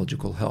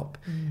psychological help.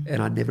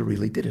 And I never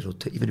really did it. Or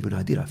even when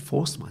I did, I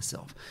forced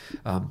myself.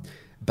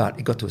 But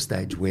it got to a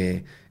stage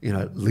where,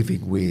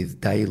 living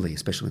with daily,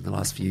 especially in the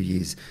last few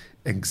years,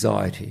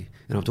 anxiety,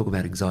 and I'm talking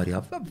about anxiety.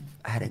 I've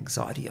had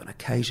anxiety on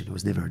occasion. It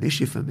was never an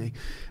issue for me.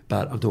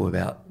 But I'm talking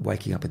about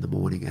waking up in the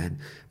morning and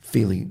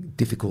feeling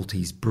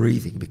difficulties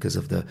breathing because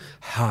of the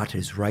heart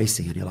is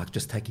racing, and you're like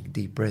just taking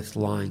deep breaths,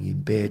 lying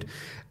in bed.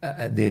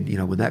 And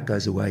then, when that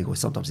goes away, or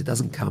sometimes it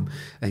doesn't come,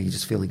 and you're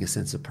just feeling a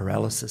sense of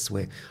paralysis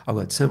where I've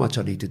got so much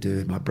I need to do,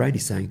 and my brain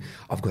is saying,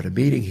 I've got a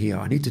meeting here,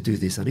 I need to do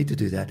this, I need to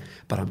do that,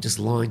 but I'm just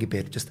lying in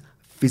bed, just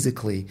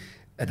physically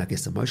and I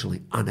guess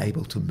emotionally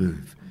unable to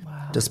move.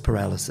 Wow. just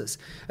paralysis.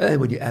 And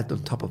when you add on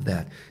top of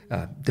that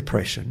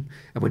depression,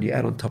 and when you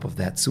add on top of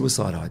that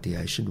suicide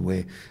ideation,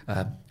 where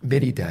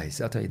many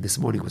days, I'll tell you, this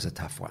morning was a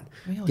tough one.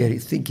 Really?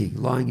 Thinking,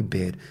 lying in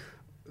bed,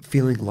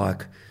 feeling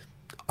like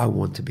I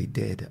want to be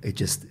dead.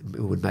 It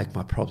would make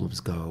my problems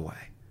go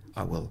away.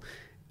 I will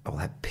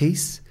have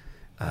peace.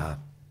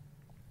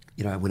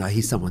 When I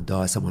hear someone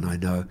die, someone I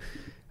know,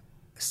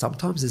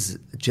 sometimes there's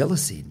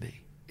jealousy in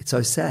me. It's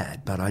so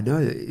sad, but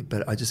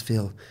I just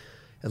feel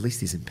at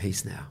least he's in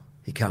peace now.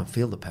 He can't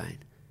feel the pain.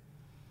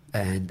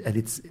 And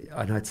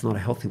I know it's not a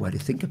healthy way to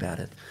think about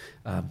it.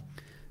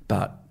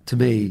 But to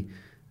me,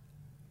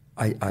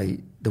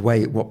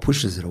 what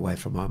pushes it away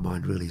from my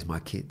mind really is my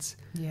kids.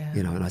 Yeah.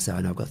 And I say,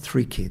 I know I've got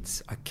 3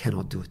 kids. I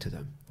cannot do it to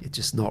them. It's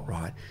just not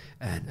right.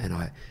 And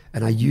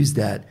I use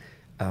that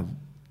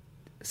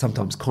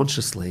sometimes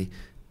consciously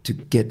to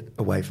get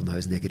away from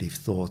those negative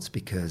thoughts,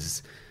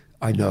 because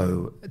I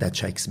know that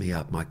shakes me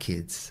up. My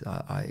kids,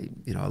 I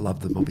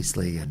love them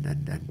obviously,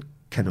 and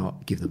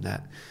cannot give them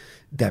that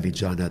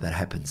damage. I know that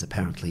happens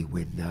apparently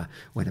when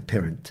a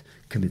parent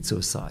commits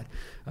suicide.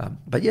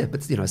 But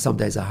some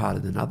days are harder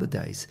than other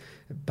days.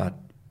 But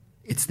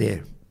it's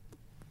there,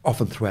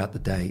 often throughout the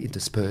day,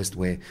 interspersed,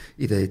 where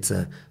either it's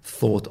a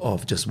thought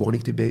of just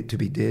wanting to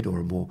be dead,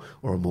 or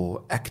a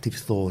more active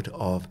thought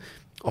of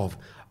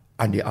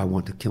I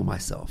want to kill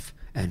myself,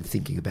 and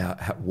thinking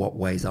about what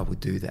ways I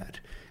would do that.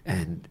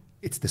 And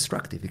it's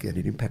destructive. Again,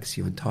 it impacts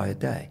your entire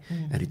day,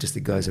 and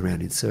it goes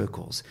around in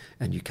circles,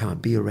 and you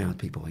can't be around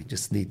people. You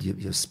just need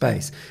your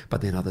space. But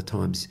then other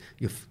times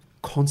you're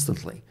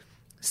constantly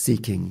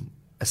seeking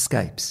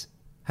escapes.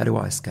 How do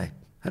I escape?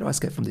 How do I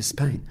escape from this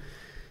pain?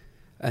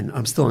 And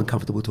I'm still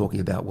uncomfortable talking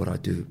about what I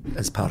do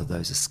as part of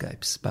those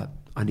escapes, but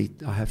I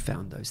have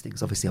found those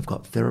things. Obviously, I've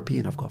got therapy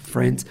and I've got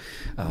friends.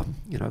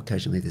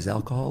 Occasionally there's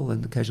alcohol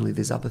and occasionally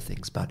there's other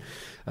things. But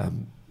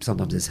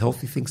sometimes there's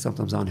healthy things,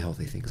 sometimes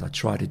unhealthy things. I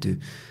try to do.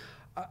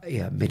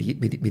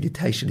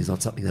 Meditation is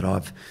not something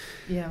that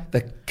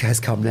that has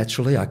come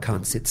naturally. I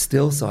can't sit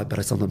still,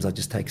 but sometimes I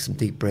just take some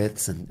deep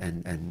breaths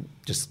and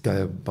just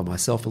go by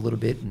myself a little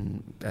bit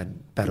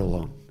and battle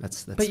on.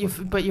 That's.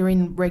 But you're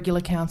in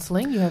regular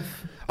counselling.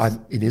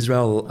 I'm in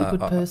Israel. A good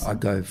person. I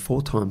go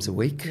 4 times a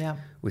week. Yeah.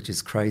 Which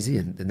is crazy,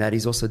 and that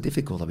is also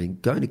difficult. I mean,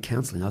 going to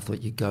counselling, I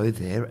thought you go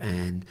there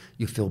and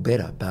you feel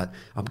better, but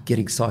I'm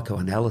getting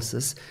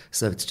psychoanalysis,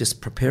 so it's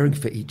just preparing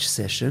for each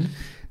session,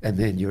 and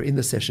then you're in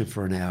the session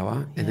for an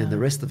hour, and then the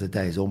rest of the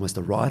day is almost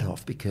a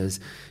write-off,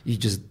 because you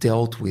just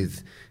dealt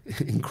with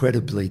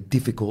incredibly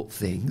difficult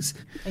things.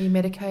 Are you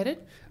medicated?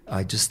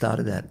 I just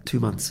started that 2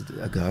 months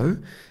ago.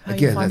 How Again, are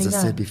you as I finding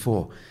said that?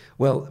 before.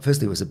 Well,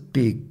 firstly, it was a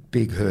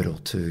big hurdle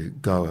to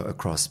go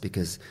across,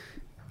 because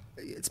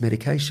it's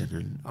medication,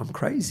 and I'm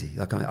crazy.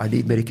 Like I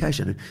need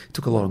medication. And it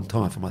took a long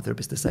time for my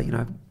therapist to say,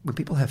 when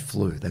people have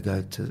flu, they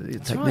go to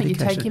take medication. You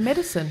take your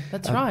medicine.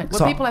 That's right.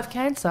 When people have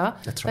cancer,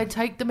 they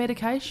take the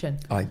medication.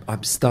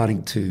 I'm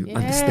starting to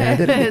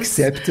understand it and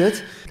accept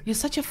it. You're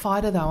such a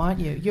fighter, though, aren't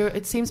you?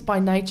 It seems by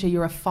nature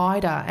you're a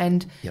fighter,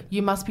 and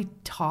you must be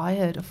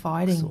tired of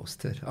fighting.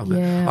 Exhausted.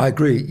 I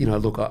agree.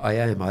 Look, I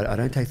am. I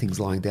don't take things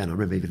lying down. I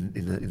remember even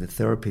in the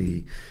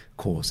therapy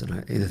course,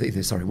 and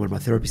in one of my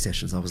therapy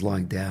sessions, I was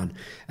lying down,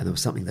 and there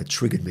was something that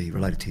triggered me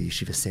related to the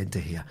Yeshiva Center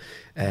here,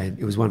 and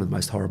it was one of the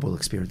most horrible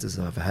experiences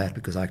I've ever had,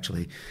 because I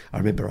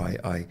remember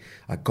I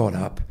got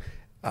up,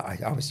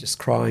 I was just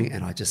crying,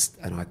 and I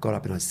got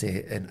up and I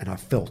said, and I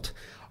felt,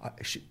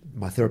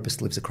 my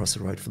therapist lives across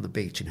the road from the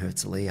beach in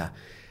Herzliya,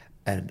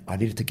 and I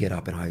needed to get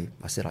up, and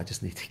I said, I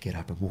just need to get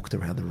up, and walked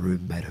around the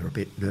room, made her a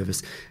bit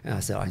nervous, and I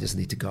said, I just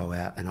need to go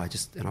out, and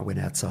I went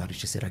outside, and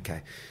she said,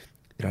 okay,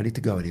 you don't need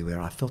to go anywhere.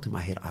 And I felt in my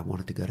head I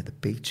wanted to go to the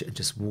beach and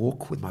just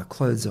walk with my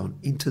clothes on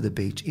into the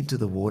beach, into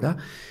the water,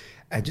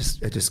 and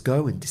just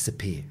go and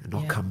disappear and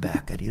not come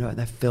back. And and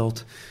it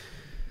felt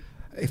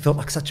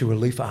like such a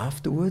relief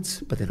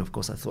afterwards. But then of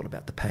course I thought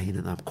about the pain,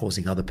 and I'm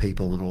causing other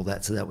people and all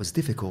that, so that was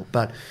difficult.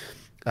 But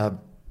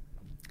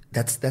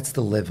that's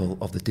the level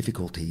of the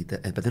difficulty.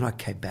 But then I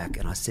came back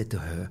and I said to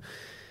her,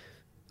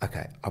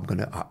 okay,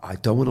 I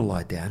don't want to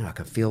lie down. I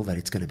can feel that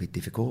it's going to be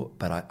difficult,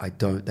 but I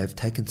don't. They've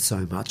taken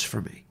so much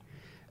from me.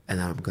 And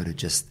I'm going to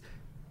just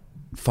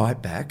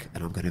fight back,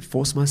 and I'm going to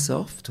force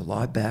myself to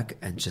lie back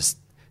and just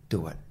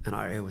do it. And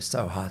it was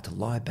so hard to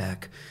lie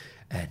back,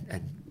 and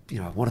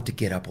I wanted to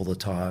get up all the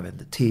time, and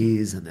the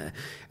tears and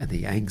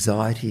the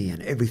anxiety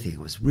and everything. It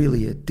was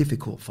really a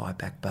difficult fight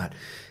back. But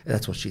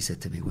that's what she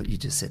said to me. What you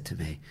just said to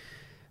me.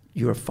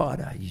 You're a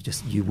fighter.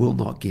 You will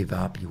not give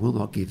up. You will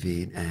not give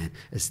in. And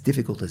as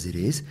difficult as it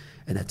is,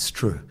 and that's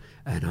true.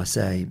 And I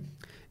say,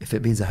 if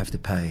it means I have to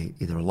pay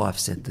either a life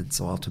sentence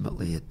or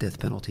ultimately a death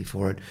penalty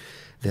for it,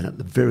 then at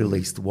the very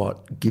least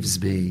what gives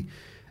me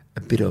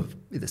a bit of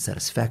either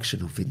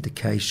satisfaction or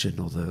vindication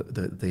or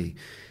the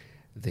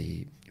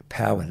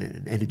power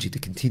and energy to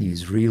continue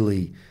is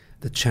really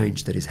the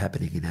change that is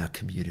happening in our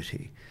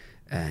community,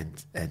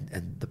 and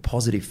the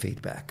positive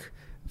feedback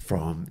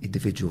from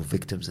individual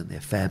victims and their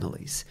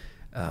families.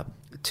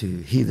 to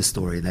hear the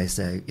story and they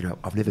say, you know,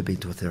 I've never been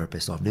to a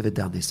therapist, I've never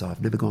done this,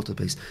 I've never gone to the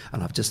police,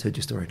 and I've just heard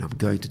your story and I'm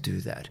going to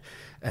do that.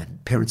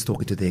 And parents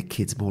talking to their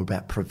kids more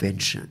about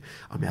prevention.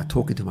 I'm now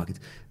talking to my kids.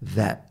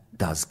 That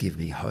does give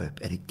me hope,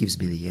 and it gives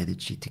me the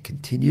energy to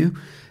continue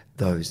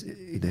those,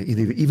 you know,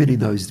 even in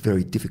those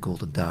very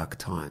difficult and dark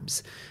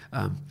times.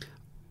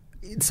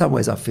 In some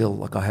ways, I feel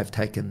like I have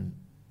taken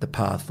the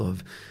path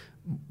of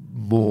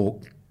more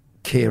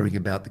caring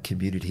about the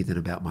community than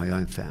about my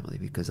own family,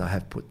 because I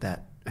have put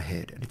that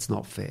ahead, and it's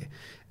not fair.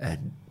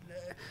 And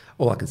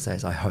all I can say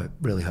is I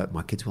really hope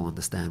my kids will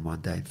understand one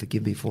day and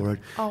forgive me for it.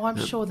 Oh, I'm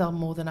sure they'll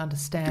more than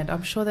understand.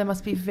 I'm sure they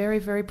must be very,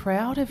 very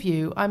proud of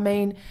you. I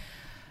mean,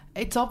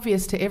 it's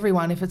obvious to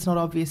everyone, if it's not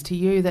obvious to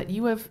you, that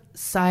you have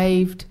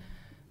saved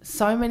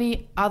so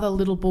many other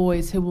little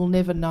boys who will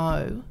never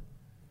know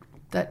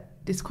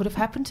that this could have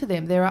happened to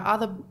them. There are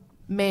other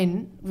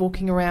men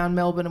walking around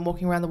Melbourne and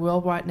walking around the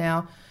world right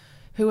now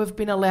who have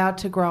been allowed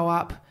to grow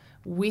up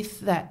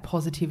with that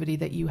positivity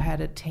that you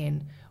had at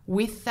 10,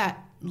 with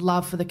that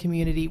love for the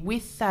community,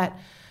 with that,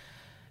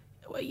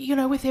 you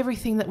know, with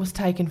everything that was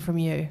taken from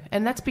you.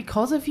 And that's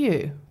because of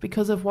you,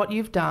 because of what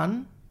you've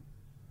done.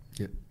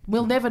 Yep.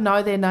 We'll never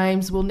know their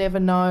names. We'll never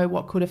know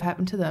what could have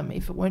happened to them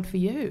if it weren't for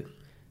you.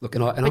 Look,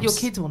 but your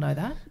kids will know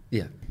that.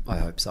 Yeah, I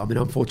hope so. I mean,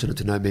 I'm fortunate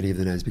to know many of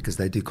the names because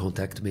they do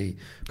contact me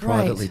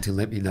privately to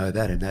let me know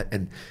that.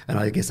 And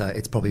I guess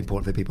it's probably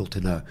important for people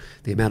to know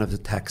the amount of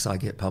attacks I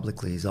get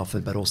publicly is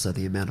often, but also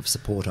the amount of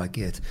support I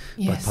get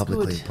both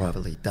publicly and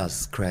privately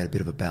does create a bit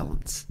of a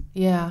balance.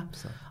 Yeah.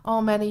 So. Oh,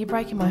 Manny, you're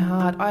breaking my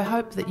heart. I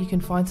hope that you can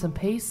find some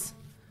peace.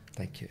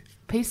 Thank you.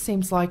 Peace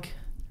seems like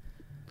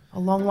a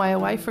long way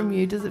away from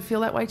you. Does it feel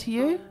that way to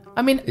you?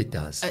 I mean, it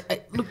does.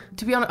 Look,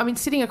 to be honest, I mean,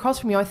 sitting across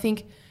from you, I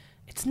think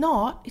it's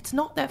not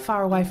that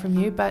far away from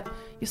you, but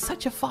you're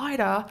such a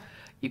fighter.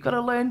 You've got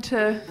to learn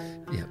to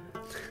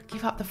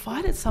give up the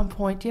fight at some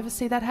point. Do you ever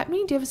see that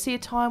happening? Do you ever see a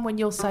time when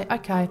you'll say,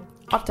 okay,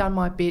 I've done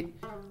my bit,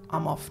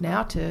 I'm off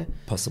now to...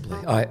 Possibly.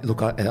 I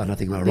think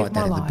when I write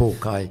that in the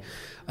book,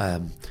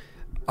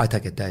 I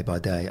take it day by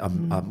day.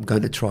 I'm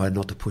going to try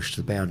not to push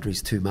the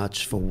boundaries too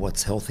much for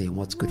what's healthy and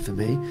what's good for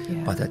me,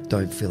 but I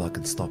don't feel I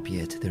can stop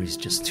yet. There is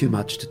just too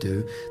much to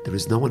do. There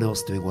is no one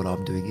else doing what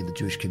I'm doing in the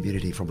Jewish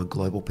community from a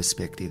global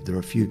perspective. There are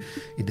a few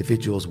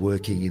individuals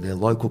working in their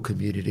local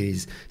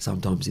communities,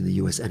 sometimes in the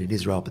US and in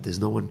Israel, but there's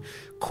no one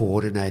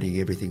coordinating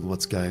everything,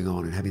 what's going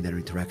on and having that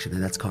interaction.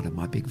 And that's kind of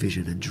my big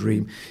vision and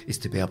dream, is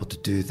to be able to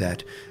do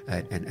that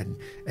and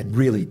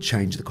really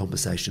change the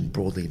conversation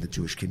broadly in the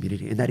Jewish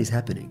community. And that is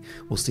happening.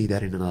 We'll see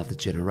that in another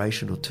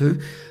generation or two,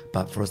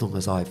 but for as long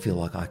as I feel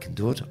like I can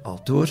do it,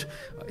 I'll do it.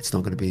 It's not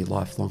going to be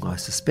lifelong, I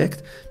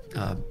suspect,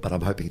 but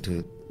I'm hoping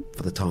to,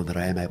 for the time that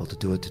I am able to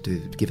do it, to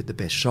give it the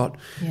best shot,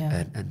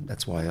 and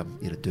that's why I'm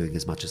doing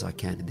as much as I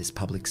can in this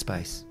public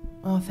space.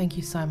 Oh, thank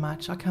you so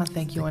much. I can't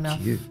thank you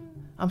enough. You.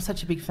 I'm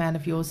such a big fan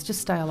of yours.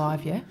 Just stay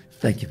alive, yeah?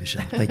 Thank you,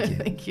 Michelle. Thank you.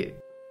 Thank you.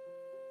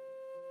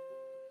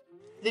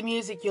 The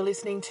music you're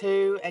listening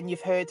to and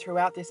you've heard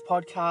throughout this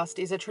podcast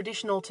is a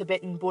traditional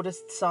Tibetan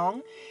Buddhist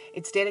song.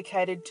 It's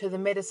dedicated to the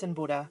medicine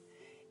Buddha.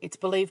 It's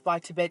believed by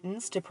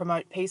Tibetans to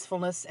promote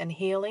peacefulness and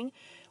healing,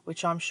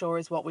 which I'm sure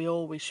is what we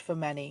all wish for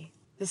Manny.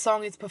 The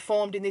song is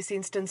performed in this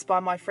instance by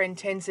my friend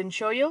Tenzin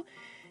Choyil,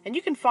 and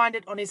you can find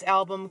it on his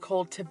album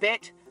called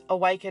Tibet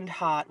Awakened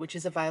Heart, which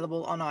is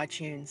available on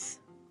iTunes.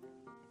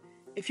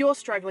 If you're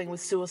struggling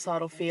with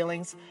suicidal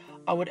feelings,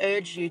 I would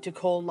urge you to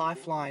call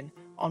Lifeline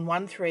on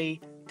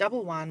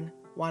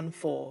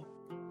 131114.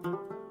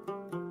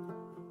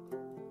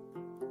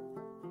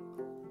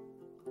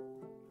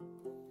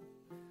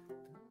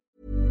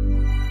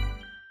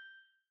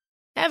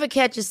 Ever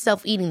catch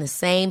yourself eating the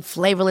same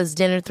flavorless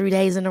dinner 3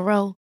 days in a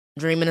row?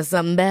 Dreaming of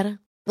something better?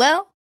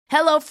 Well,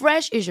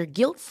 HelloFresh is your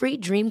guilt-free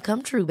dream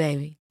come true,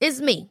 baby. It's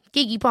me,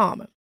 Keke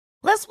Palmer.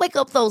 Let's wake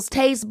up those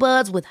taste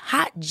buds with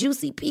hot,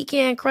 juicy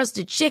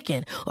pecan-crusted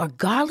chicken or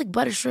garlic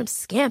butter shrimp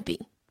scampi.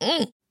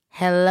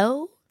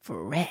 Hello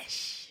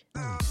Fresh.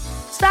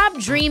 Stop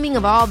dreaming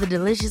of all the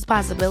delicious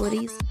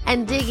possibilities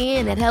and dig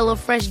in at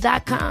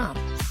HelloFresh.com.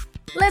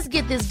 Let's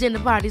get this dinner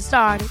party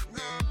started.